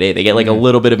now today. They get like a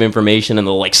little bit of information and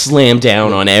they'll like slam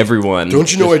down on everyone.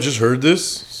 Don't you know I just heard this?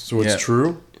 So it's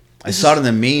true? I saw it in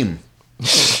the meme.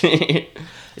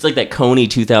 It's like that Coney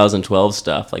 2012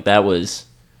 stuff. Like that was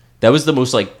the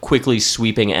most like quickly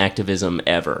sweeping activism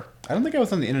ever. I don't think I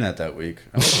was on the internet that week.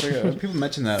 People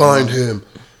mentioned that. Find him.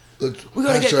 We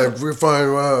gotta get. We're fine.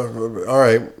 All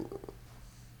right.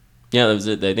 Yeah, that was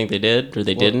it. I think they did or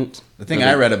they didn't. The thing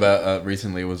I read about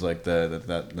recently was like the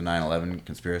 9/11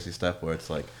 conspiracy stuff, where it's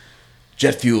like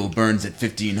jet fuel burns at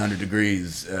 1500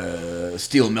 degrees,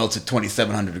 steel melts at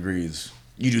 2700 degrees.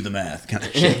 You do the math, kind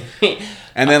of shit.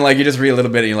 And then like you just read a little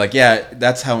bit, and you're like, yeah,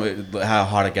 that's how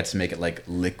hot it gets to make it like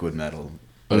liquid metal,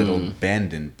 but it'll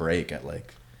bend and break at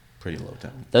like pretty low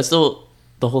temperature. That's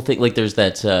the whole thing. Like there's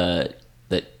that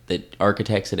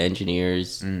architects and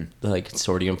engineers, like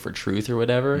Consortium for Truth or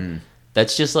whatever.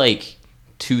 That's just like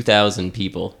 2,000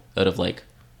 people out of like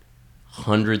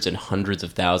hundreds and hundreds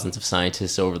of thousands of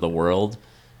scientists over the world.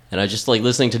 And I just like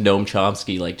listening to Noam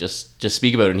Chomsky like just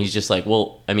speak about it, and he's just like,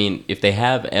 well, I mean, if they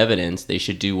have evidence, they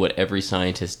should do what every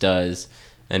scientist does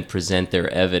and present their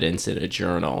evidence in a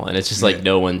journal. And it's just like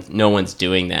no one's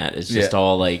doing that. It's just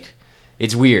all like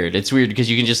It's weird. It's weird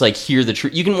because you can just like hear the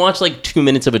truth. You can watch like 2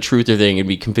 minutes of a truther thing and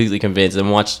be completely convinced,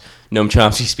 and watch Noam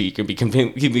Chomsky speak and be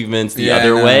convinced the Yeah, I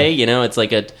other know. way. You know, it's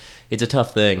a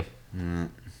tough thing.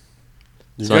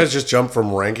 You So- guys just jump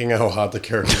from ranking how hot the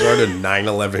characters are to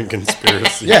 9/11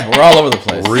 conspiracy. Yeah, we're all over the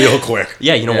place. Real quick.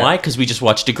 Yeah, you know Yeah. why? Because we just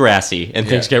watched Degrassi, and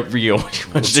things get real when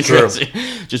you watch That's true.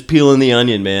 Degrassi. Just peeling the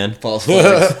onion, man. False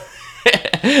flags.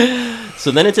 So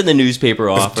then it's in the newspaper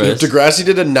If office. Degrassi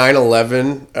did a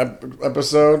 9/11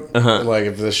 episode, Uh-huh. like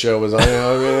if this show was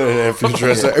on,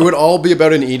 futuristic, it would all be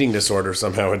about an eating disorder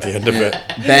somehow at the end of it.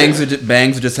 Bangs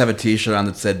would just have a T-shirt on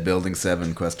that said "Building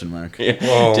 7?" question mark. Yeah,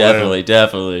 Oh,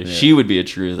 definitely. She would be a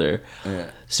truther. Yeah.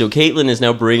 So Caitlin is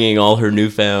now bringing all her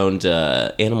newfound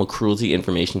animal cruelty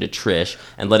information to Trish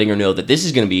and letting her know that this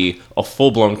is going to be a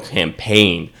full-blown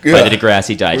campaign by Yeah. the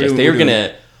Degrassi Digest. We're They're doing- going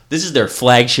to... This is their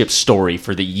flagship story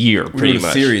for the year, pretty doing a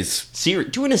much. series.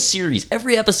 Doing a series.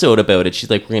 Every episode about it. She's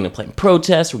like, we're going to plan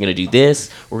protests. We're going to do this.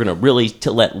 We're going to really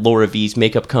let Laura V's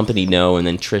makeup company know. And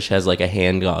then Trish has like a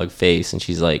hand-gog face. And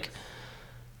she's like,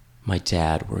 my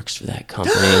dad works for that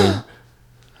company.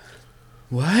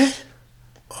 What?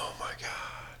 Oh my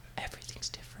god! Everything's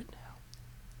different now.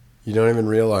 You don't even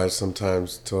realize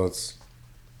sometimes till it's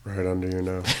right under your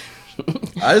nose.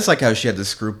 I just like how she had the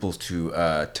scruples to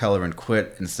tell her and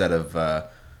quit instead of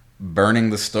burning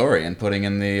the story and putting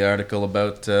in the article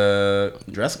about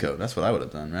dress code. That's what I would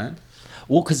have done, right?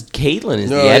 Well, because Caitlin is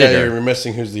No, the yeah, editor. you're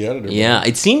missing who's the editor. Yeah,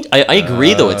 it seemed. I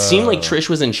agree though. It seemed like Trish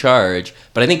was in charge,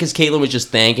 but I think because Caitlin was just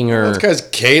thanking her. That's because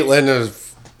Caitlyn is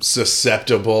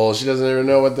susceptible. She doesn't even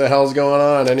know what the hell's going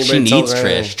on. Anybody She needs tells her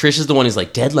Trish. anything. Trish is the one who's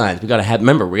like deadlines. We gotta have.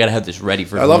 Remember, we gotta have this ready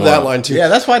for. I love that tomorrow." line too. Yeah,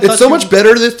 that's why I it's thought so you- much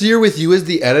better this year with you as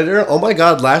the editor. Oh my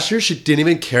god, last year she didn't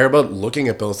even care about looking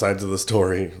at both sides of the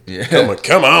story. Yeah.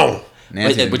 Come on.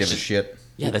 Nancy Wait, didn't which give a is- shit.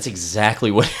 Yeah, that's exactly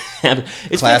what happened.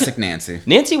 It's Classic funny Nancy. 'cause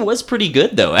Nancy was pretty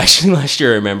good though. Actually, last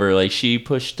year I remember like she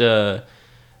pushed.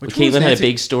 Which one Caitlin was had a Nancy?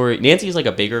 big story. Nancy's like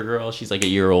a bigger girl. She's like a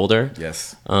year older.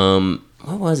 Yes.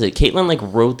 What was it? Caitlin like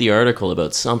wrote the article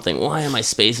about something. Why am I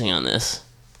spacing on this?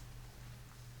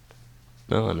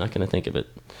 No, I'm not gonna think of it.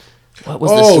 What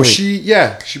was the Oh,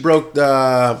 story? she broke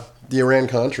the Iran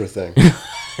Contra thing.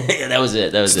 Yeah, that was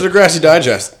it. That was It's the it. Degrassi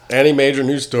Digest. Any major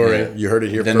news story, you heard it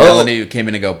here Then first. Melanie came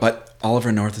in and go, but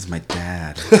Oliver North is my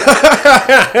dad.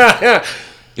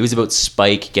 It was about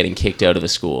Spike getting kicked out of the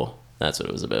school. That's what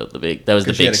it was about. That was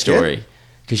the 'Cause she big had a story.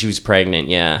 Because she was pregnant.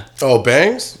 Yeah, Oh,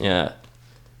 Bangs? yeah.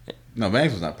 No,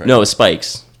 Bangs was not pregnant. No, it was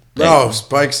Spike's. No,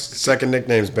 Spike's second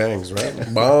nickname's Bangs,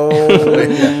 right?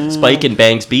 Boom. Spike and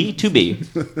Bangs B, 2B.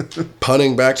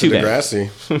 Punning back to Too bad.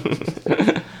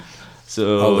 Degrassi.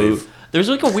 So I'll leave. there's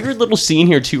like a weird little scene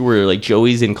here too, where like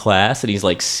Joey's in class and he's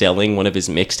like selling one of his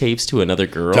mixtapes to another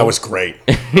girl. That was great.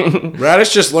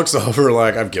 Radish just looks over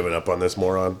like, I've given up on this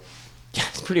moron.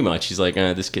 pretty much. He's like,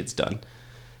 this kid's done.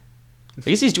 I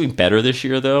guess he's doing better this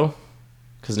year though,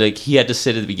 because like he had to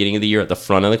sit at the beginning of the year at the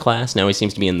front of the class. Now he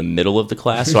seems to be in the middle of the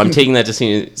class. So I'm taking that to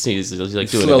see he's like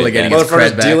doing Slowly a bit getting better. his cred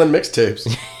Motherfucker's back. dealing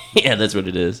mixtapes. Yeah, that's what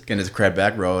it is. Getting his cred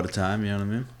back row at a time, you know what I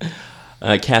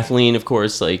mean? Kathleen, of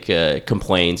course, like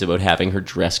complains about having her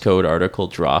dress code article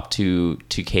dropped to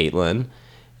Caitlin,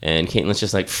 and Caitlin's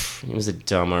just like, it was a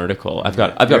dumb article. I've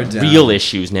got You're dumb. real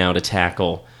issues now to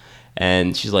tackle,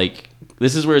 and she's like,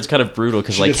 this is where it's kind of brutal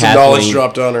because She like gets some knowledge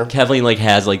dropped on her. Kathleen like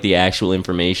has like the actual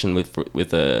information with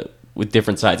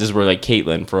different sides. This is where like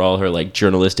Caitlin, for all her like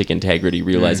journalistic integrity,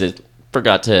 realizes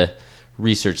forgot to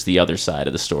research the other side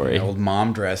of the story. Old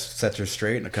mom dress sets her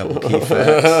straight in a couple key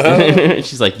facts.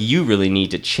 She's like, you really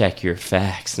need to check your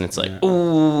facts. And it's like,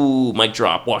 ooh, mic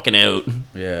drop, walking out.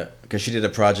 Yeah, because she did a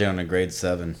project on a grade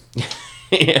 7.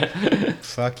 Yeah.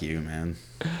 Fuck you, man.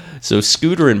 So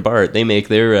Scooter and Bart, they make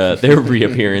their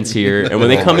reappearance here. And when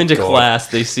they Oh come my into God. class,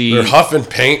 they see... They're huffing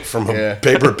paint from a Yeah.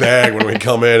 paper bag when we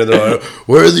come in, and they're like,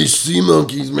 "Where are these sea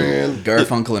monkeys, man?"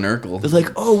 Garfunkel and Urkel. They're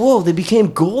like, oh, whoa, they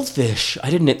became goldfish.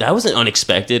 That wasn't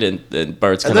unexpected. And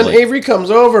Bart's And kind of then like... Avery comes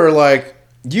over, like,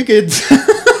 You kids.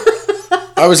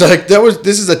 I was like,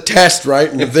 this is a test, right?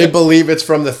 And if they believe it's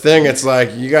from the thing, it's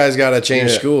like, you guys got to change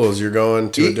Yeah. schools. You're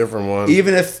going to a different one.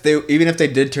 Even if they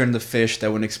did turn the fish, that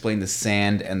wouldn't explain the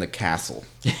sand and the castle.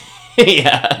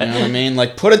 yeah. You know what I mean?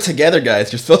 Like, put it together,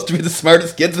 guys. You're supposed to be the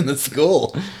smartest kids in the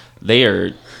school. They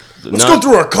are... Let's go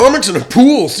through our comics in a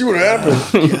pool, see what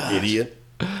happens. You idiot.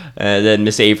 And then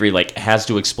Miss Avery like has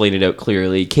to explain it out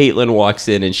clearly. Caitlin walks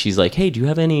in and she's like, "Hey, do you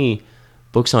have any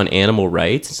books on animal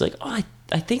rights?" It's like, "Oh,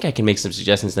 I think I can make some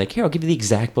suggestions." Like, here, I'll give you the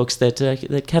exact books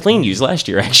that Kathleen used last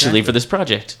year actually for this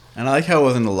project. And I like how it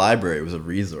wasn't a library; it was a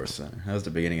resource center. That was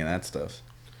the beginning of that stuff.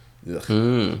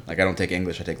 Ugh. Like, I don't take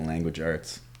English; I take language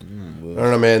arts. I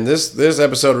don't know, man. This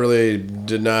episode really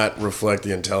did not reflect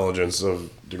the intelligence of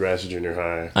Degrassi Junior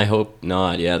High. I hope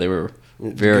not. Yeah, they were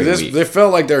very weak. They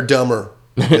felt like they're dumber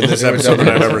in this episode than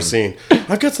I've ever seen.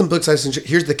 I've got some books I suggest.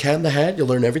 Here's the Cat in the Hat. You'll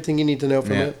learn everything you need to know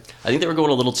from it. I think they were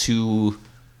going a little too.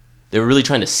 They were really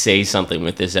trying to say something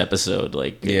with this episode,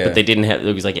 but they didn't have.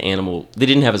 It was like animal. They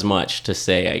didn't have as much to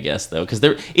say, I guess, though, because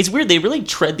it's weird. They really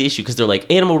tread the issue because they're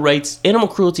like animal rights, animal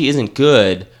cruelty isn't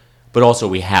good, but also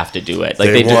we have to do it. Like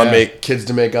they want kids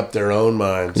to make up their own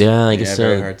minds. Yeah, I guess so.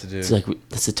 Very hard to do. It's like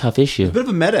that's a tough issue. A bit of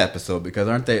a meta episode because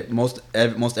aren't they most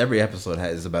every episode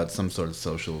is about some sort of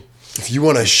social. If you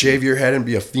want to shave your head and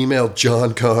be a female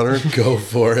John Connor, go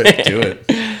for it. Do it.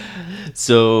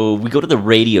 So we go to the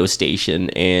radio station,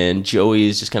 and Joey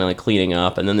is just kind of like cleaning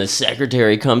up, and then the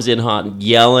secretary comes in hot and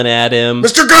yelling at him.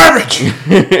 Mr. Garbage!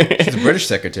 She's a British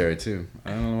secretary, too.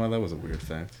 I don't know why that was a weird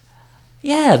fact.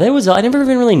 Yeah, that was. I never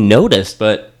even really noticed,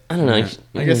 but I don't know. Yeah.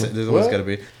 I guess there's always got to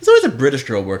be. There's always a British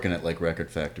girl working at like record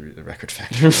factory.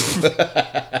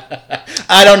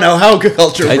 I don't know how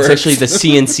culture works. It's actually the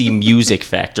CNC Music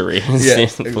Factory. Yeah,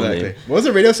 exactly. What was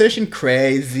the radio station?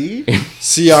 Crazy.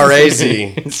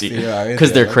 CRAZ.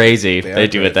 Because they're crazy. They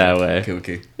do it that way.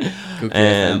 Kooky.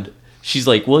 And she's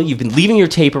like, well, you've been leaving your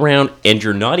tape around, and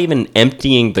you're not even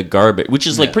emptying the garbage, which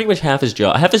is like pretty much half his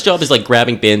job. Half his job is like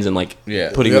grabbing bins and like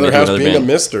putting them in another bin. The other half being a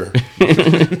mister.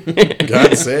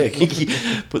 God's sake.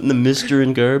 Putting the mister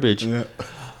in garbage. Yeah.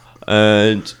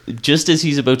 And just as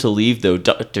he's about to leave, though,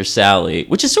 Dr. Sally,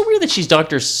 which is so weird that she's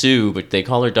Dr. Sue, but they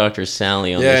call her Dr.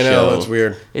 Sally on the show. Yeah, I know, that's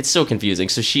weird. It's so confusing.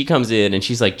 So she comes in and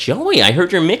she's like, Joey, I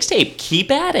heard your mixtape.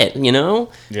 Keep at it, you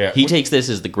know? Yeah. He takes this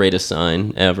as the greatest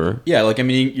sign ever. Yeah, like, I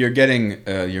mean, you're getting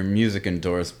your music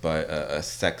endorsed by a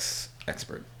sex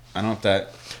expert. I don't know if that...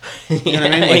 You know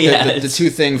what I mean? Like, the two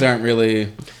things aren't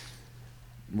really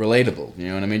relatable, you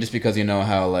know what I mean? Just because you know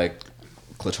how, like...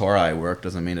 clitori work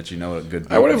doesn't mean that you know a good.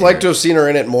 I would have liked to have seen her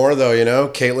in it more, though. You know,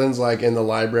 Caitlin's like in the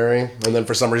library, and then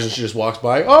for some reason she just walks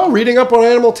by. Oh, reading up on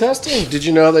animal testing. Did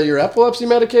you know that your epilepsy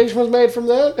medication was made from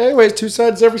that? Anyways, two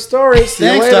sides to every story. See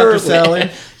Thanks, you later. Dr.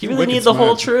 Sally. You really need the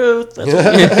whole truth.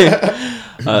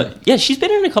 Yeah, she's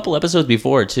been in a couple episodes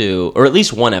before too, or at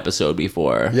least one episode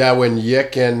before. Yeah, when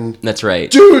Yick and that's right,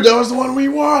 dude, that was the one we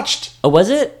watched. Oh, was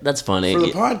it? That's funny For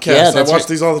the podcast. Yeah, I watch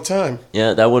these all the time.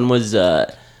 Yeah, that one was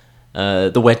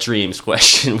the wet dreams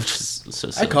question, which was so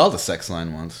silly. I called a sex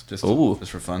line once, just for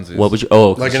funsies. What would you?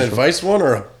 Oh, like an advice one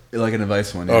or like an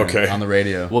advice one? Yeah, okay, on the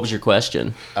radio. What was your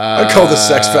question? I called the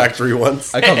Sex Factory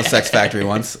once. I called the Sex Factory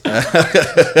once.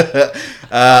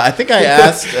 I think I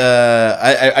asked.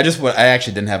 I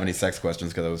actually didn't have any sex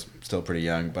questions because I was still pretty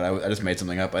young, but I just made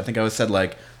something up. I think I said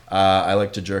like, I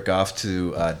like to jerk off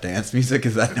to dance music.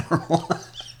 Is that normal?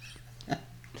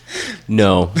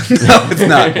 No. No, it's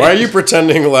not. Why are you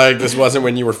pretending like this wasn't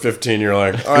when you were 15? You're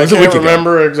like, I can't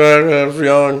remember exactly. I was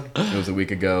young. It was a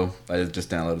week ago. I just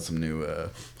downloaded some new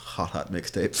hot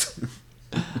mixtapes.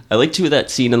 I like too that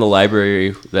scene in the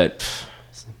library that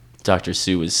Dr.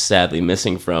 Sue was sadly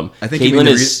missing from. I think you mean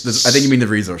the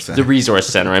resource center. The resource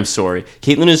center. I'm sorry.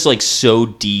 Caitlin is like so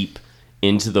deep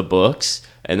into the books,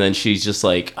 and then she's just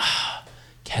like,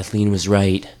 Kathleen was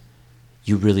right.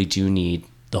 You really do need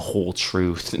the whole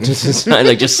truth.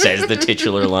 Like just says the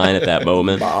titular line at that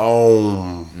moment.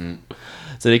 Boom.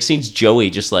 So the next scene's Joey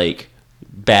just like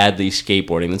badly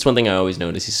skateboarding. That's one thing I always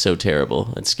notice. He's so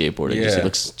terrible at skateboarding. Yeah. He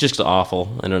looks just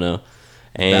awful. I don't know.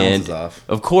 Balance And is off.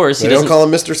 of course, They don't call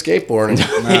him Mr. Skateboarding.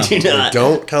 They do not. They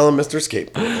don't call him Mr.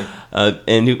 Skateboarding.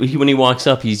 And when he walks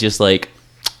up, he's just like,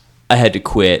 I had to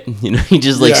quit. You know, he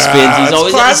just like spins. He's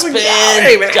always got to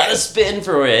spin. Got to spin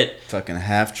for it. Fucking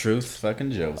half truth,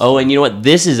 fucking jokes. Oh, and you know what?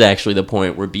 This is actually the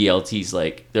point where BLT's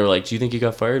like, they're like, do you think you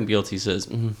got fired? And BLT says,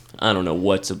 I don't know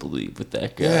what to believe with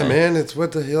that guy. Yeah, man, it's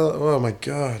what the hell? Oh my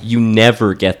god. You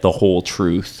never get the whole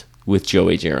truth with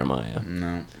Joey Jeremiah.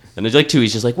 No. And it's like, too,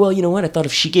 he's just like, well, you know what? I thought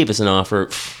if she gave us an offer,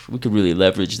 we could really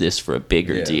leverage this for a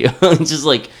bigger deal. It's just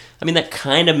like, I mean, that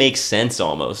kind of makes sense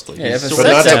almost. Like, Yeah, But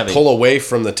not to pull away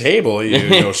from the table, you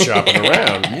go shopping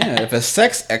around. Yeah, if a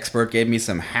sex expert gave me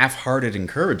some half-hearted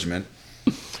encouragement,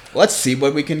 let's see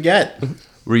what we can get.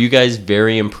 Were you guys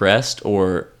very impressed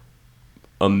or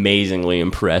amazingly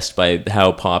impressed by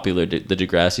how popular the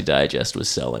Degrassi Digest was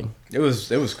selling? It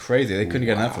was crazy. They couldn't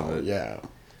get enough of it. Yeah.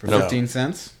 For 15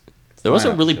 cents? They're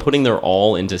also really putting their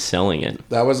all into selling it.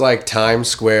 That was like Times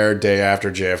Square day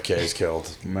after JFK is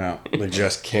killed. No. They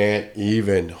just can't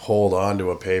even hold on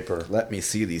to a paper. Let me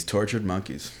see these tortured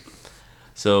monkeys.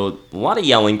 So, a lot of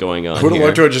yelling going on I would have here.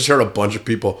 liked to have just heard a bunch of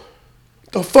people,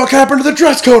 the fuck happened to the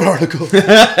dress code article? What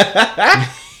am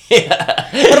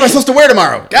I supposed to wear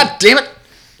tomorrow? God damn it!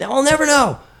 I'll never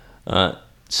know.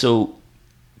 so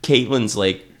Caitlin's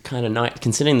like kind of not,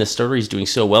 considering the story's doing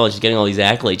so well and she's getting all these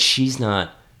accolades, she's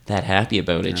not that happy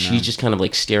about it. She's just kind of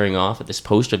like staring off at this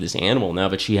poster of this animal now,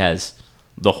 but she has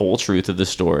the whole truth of the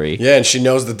story. Yeah, and she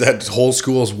knows that whole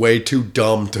school is way too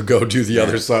dumb to go do the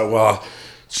other side. Well,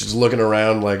 she's looking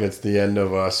around like it's the end of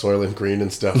Soylent Green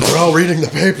and stuff. They're all reading the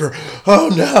paper. Oh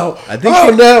no!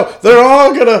 No! They're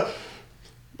all gonna.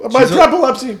 My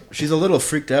epilepsy. She's a little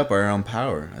freaked out by her own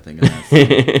power, I think. In that scene.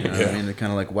 You know what I mean? They're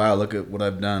kind of like, wow, look at what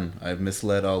I've done. I've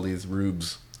misled all these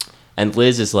rubes. And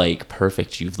Liz is like,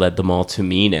 perfect, you've led them all to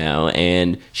me now.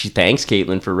 And she thanks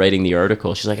Caitlin for writing the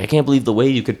article. She's like, I can't believe the way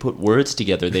you could put words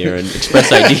together there and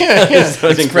express ideas. That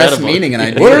was Express incredible. meaning and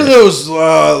ideas. What are those?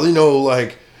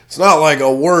 Like it's not like a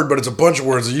word, but it's a bunch of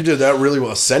words. You did that really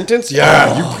well. A sentence?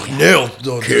 Yeah, you nailed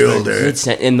those. Killed it.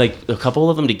 And like a couple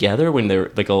of them together when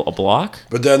they're like a block.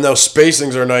 But then those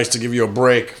spacings are nice to give you a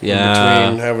break Yeah.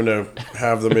 between having to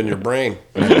have them in your brain.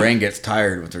 My brain gets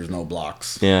tired if there's no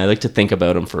blocks. Yeah, I like to think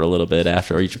about them for a little bit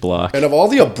after each block. And of all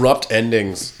the abrupt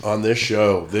endings on this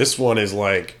show, this one is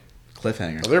like,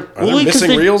 Cliffhanger. are there Well, 'cause missing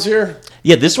they- reels here?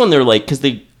 Yeah, this one they're like,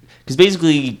 because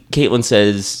basically Caitlin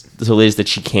says to Liz that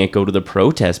she can't go to the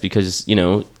protest because, you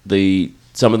know,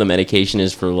 some of the medication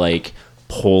is for like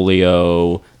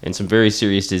polio and some very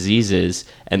serious diseases.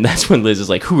 And that's when Liz is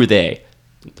like, who are they?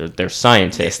 They're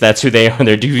scientists. That's who they are.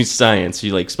 They're doing science.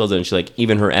 She like spells it and she's like,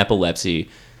 even her epilepsy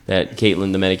that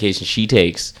Caitlin, the medication she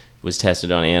takes was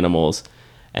tested on animals.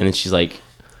 And then she's like,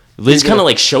 Liz kind of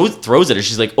like throws at her.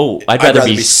 She's like, oh, I'd rather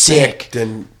be sick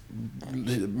than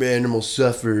animals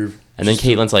suffer. And then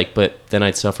Caitlin's like, but then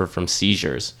I'd suffer from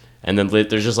seizures. And then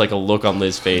there's just like a look on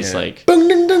Liz's face, Yeah. like, Ding,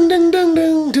 ding, ding, ding, ding,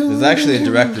 ding, ding. There's actually a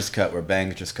director's cut where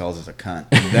Bang just calls us a cunt.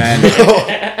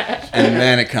 And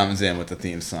then it comes in with the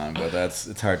theme song, but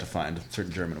it's hard to find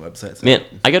certain German websites. man,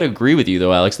 I gotta agree with you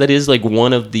though, Alex. That is like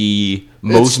one of the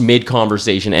most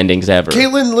mid-conversation endings ever.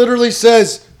 Caitlin literally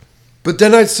says, but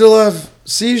then I'd still have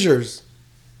seizures.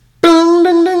 Ding,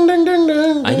 ding, ding, ding, ding,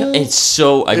 ding. I know it's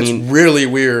so. I It's mean, really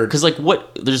weird. because like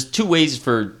what? There's two ways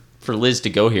for Liz to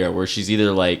go here, where she's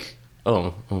either like,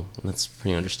 oh, that's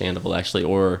pretty understandable actually,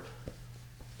 or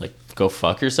like go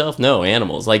fuck yourself. No,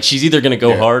 animals. Like she's either gonna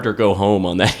go hard or go home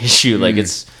on that issue. Like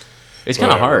it's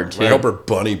kind of hard. I too. hope her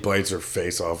bunny bites her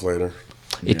face off later.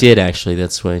 It did actually.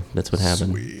 That's what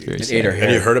happened. Very It sad. ate her And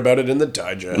hair. you heard about it in the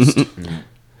digest.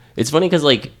 It's funny because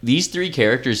like these three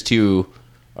characters too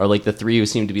are like the three who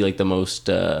seem to be like the most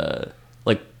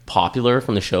like popular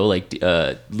from the show. Like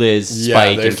Liz, Yeah,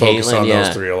 Spike, they and focus Caitlin. on Yeah,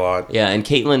 those three a lot. yeah, and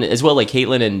Caitlin as well. Like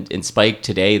Caitlin and Spike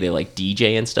today, they like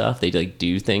DJ and stuff. They like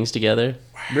do things together.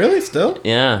 Really? Still?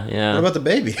 Yeah, yeah. What about the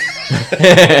baby?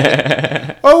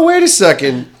 Oh, wait a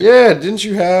second. Yeah, didn't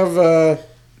you have...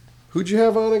 who'd you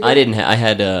have on again? I didn't. I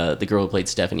had the girl who played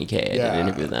Stephanie K. I did Yeah. an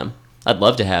interview with them. I'd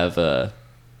love to have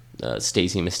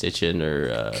Stacey Mistitchin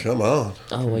or Come on.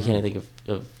 why can't I think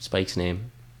of Spike's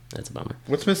name? That's a bummer.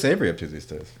 What's Miss Avery up to these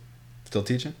days? Still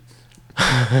teaching?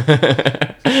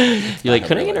 You're like,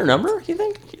 could I get her number? You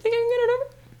think I can get her number?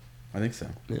 I think so.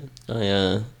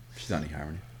 Yeah. She's on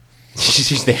eHarmony.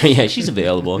 She's there. Yeah, she's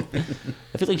available.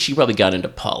 I feel like she probably got into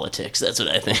politics. That's what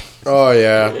I think. Oh,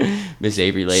 yeah. Miss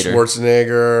Avery later.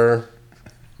 Schwarzenegger,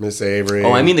 Miss Avery.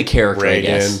 Oh, I mean the character,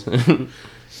 Reagan. I guess. I feel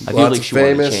Lots like of she wanted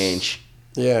to famous- change.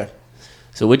 Yeah.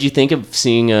 So what'd you think of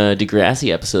seeing a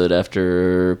Degrassi episode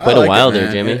after quite I a like while it, there,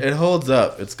 man. Jimmy? It holds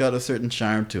up. It's got a certain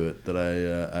charm to it that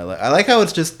I like. I like how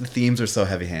it's just the themes are so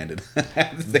heavy-handed.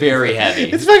 Very heavy.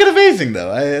 It's fucking amazing,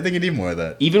 though. I think you need more of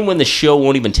that. Even when the show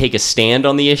won't even take a stand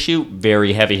on the issue,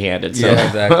 very heavy-handed. So. Yeah,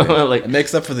 exactly. Like, It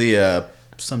makes up for the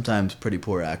sometimes pretty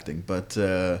poor acting, but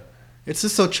it's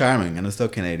just so charming and it's so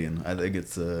Canadian. I think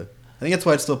that's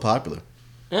why it's so popular.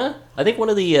 yeah, I think one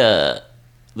of the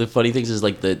funny things is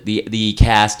like the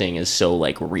casting is so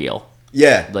like real.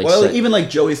 Yeah. Like, well, so- even like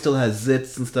Joey still has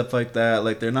zits and stuff like that.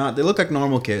 Like they look like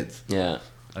normal kids. Yeah,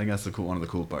 I think that's one of the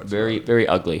cool parts. very very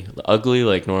ugly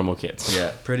like normal kids.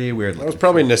 Yeah, pretty weird. That was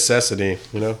probably necessity,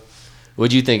 you know?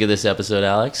 What'd you think of this episode,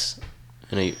 Alex?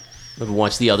 I know you ever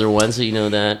watched the other ones, so you know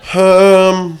that.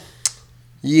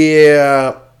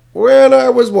 Yeah. When I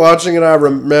was watching it, I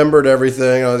remembered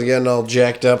everything. I was getting all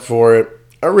jacked up for it.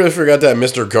 I really forgot that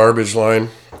Mr. Garbage line.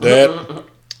 That,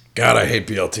 God, I hate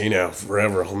BLT now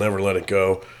forever. I'll never let it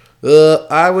go.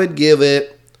 I would give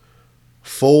it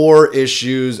 4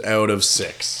 issues out of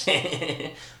 6.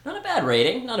 Not a bad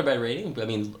rating. Not a bad rating. I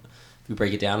mean, if you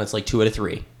break it down, it's like 2 out of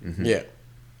 3. Yeah.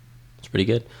 It's pretty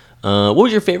good. What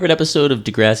was your favorite episode of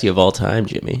Degrassi of all time,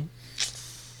 Jimmy?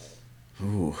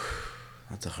 Ooh,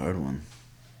 that's a hard one.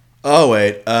 Oh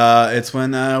wait, it's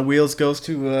when Wheels goes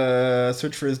to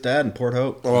search for his dad in Port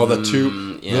Hope. Oh, the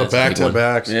two, yeah, the that's a back big to one.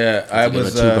 backs. Yeah, a good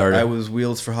one, two-parter. I was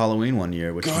Wheels for Halloween one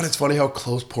year. Which God, was, it's funny how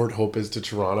close Port Hope is to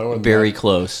Toronto. And Very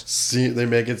close. they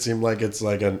make it seem like it's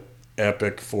like an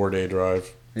epic 4-day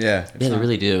drive. yeah, Yeah, they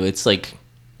really do. It's like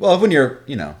well, when you're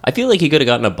I feel like he could have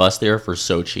gotten a bus there for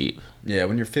so cheap.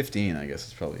 when you're 15, I guess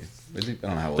it's probably. I don't know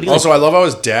how old. But he- Also, I love how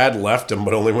his dad left him,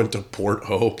 but only went to Port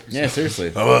Hope. Yeah,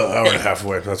 seriously. Oh, an hour and a half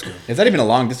away. That's good. Is that even a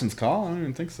long distance call? I don't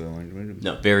even think so.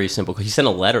 No, very simple. He sent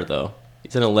a letter though. He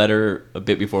sent a letter a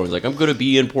bit before. He was like, "I'm gonna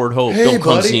be in Port Hope. Hey, Don't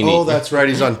come buddy. see me." Oh, that's right.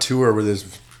 He's on tour with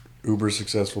his uber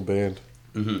successful band.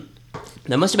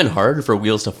 That must have been hard for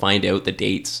Wheels to find out the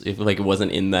dates if like it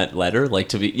wasn't in that letter. Like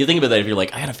to be, you think about that if you're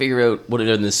like, I gotta figure out what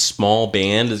this small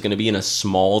band is gonna be in a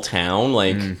small town.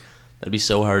 Like that'd be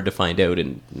so hard to find out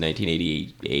in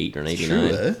 1988 or 99.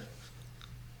 True, eh?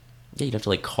 Yeah, you'd have to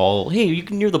like call. Hey, you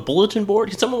can near the bulletin board.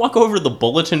 Can someone walk over to the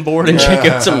bulletin board and check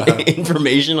out some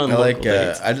information on I local like.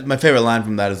 dates? My favorite line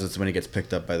from that is it's when he gets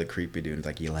picked up by the creepy dude. It's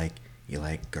like, you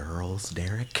like girls,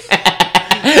 Derek?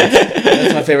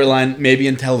 That's my favorite line, maybe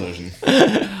in television.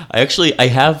 I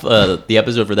have the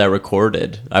episode for that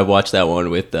recorded. I watched that one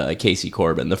with Casey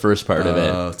Corbin, the first part of it.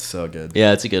 Oh, it's so good.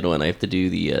 Yeah, it's a good one. I have to do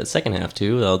the second half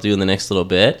too. I'll do in the next little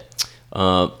bit.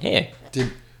 Hey,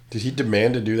 Did he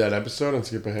demand to do that episode and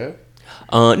skip ahead?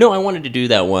 no, I wanted to do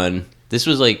that one. This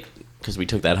was like because we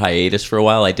took that hiatus for a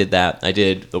while. I did that. I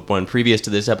did the one previous to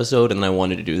this episode, and I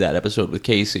wanted to do that episode with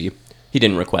Casey. He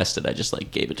didn't request it. I just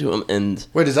like gave it to him, and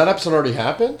Wait, does that episode already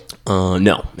happen?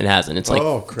 no, it hasn't. It's like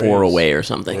Oh, 4 crazy. away or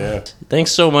something. Yeah.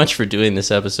 Thanks so much for doing this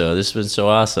episode. This has been so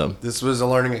awesome. This was a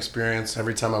learning experience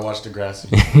every time I watched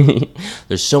Degrassi.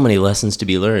 There's so many lessons to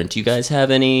be learned. Do you guys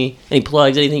have any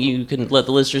plugs? Anything you can let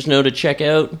the listeners know to check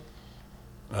out?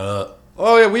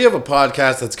 Oh, yeah, we have a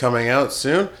podcast that's coming out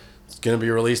soon. It's going to be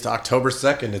released October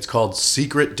 2nd. It's called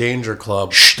Secret Danger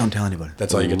Club. Shh, don't tell anybody.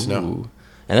 That's all you get to know. Ooh.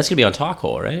 And that's gonna be on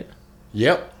Talkhole, right?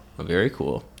 Yep. Oh, very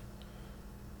cool.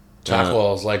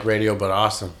 Tackwell is like radio, but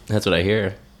awesome. That's what I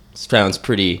hear. Sounds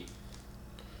pretty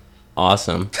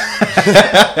awesome.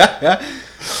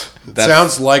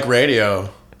 Sounds like radio.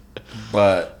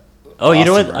 But Oh, you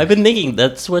know what? Awesome. I've been thinking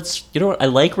that's what's. You know what? I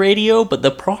like radio, but the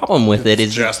problem with it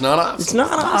is Just not awesome. it's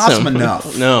not awesome. awesome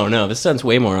enough. No, this sounds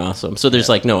way more awesome. So there's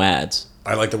like no ads.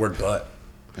 I like the word butt.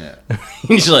 yeah.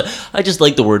 He's like, I just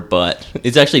like the word butt.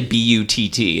 It's actually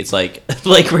B-U-T-T. It's like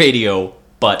radio,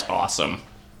 but awesome.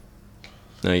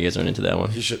 No, you guys aren't into that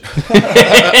one. You should.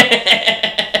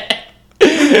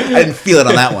 I didn't feel it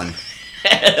on that one.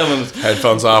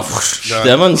 Headphones off. Done.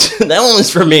 That one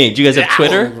was for me. Do you guys have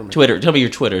Twitter? Twitter. Tell me your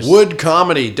Twitters. Wood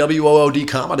Comedy. WOOD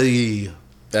Comedy.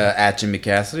 At Jimmy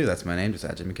Cassidy, that's my name. Just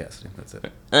at Jimmy Cassidy. That's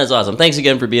it. That's awesome. Thanks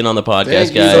again for being on the podcast, Thank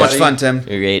you. guys. So much fun, Tim.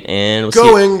 You're great, and we'll see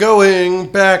you, Going,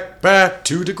 back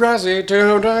to Degrassi,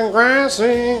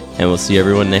 and we'll see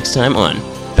everyone next time on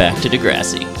Back to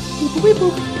Degrassi.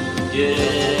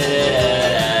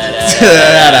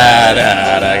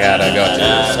 I gotta go to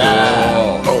school.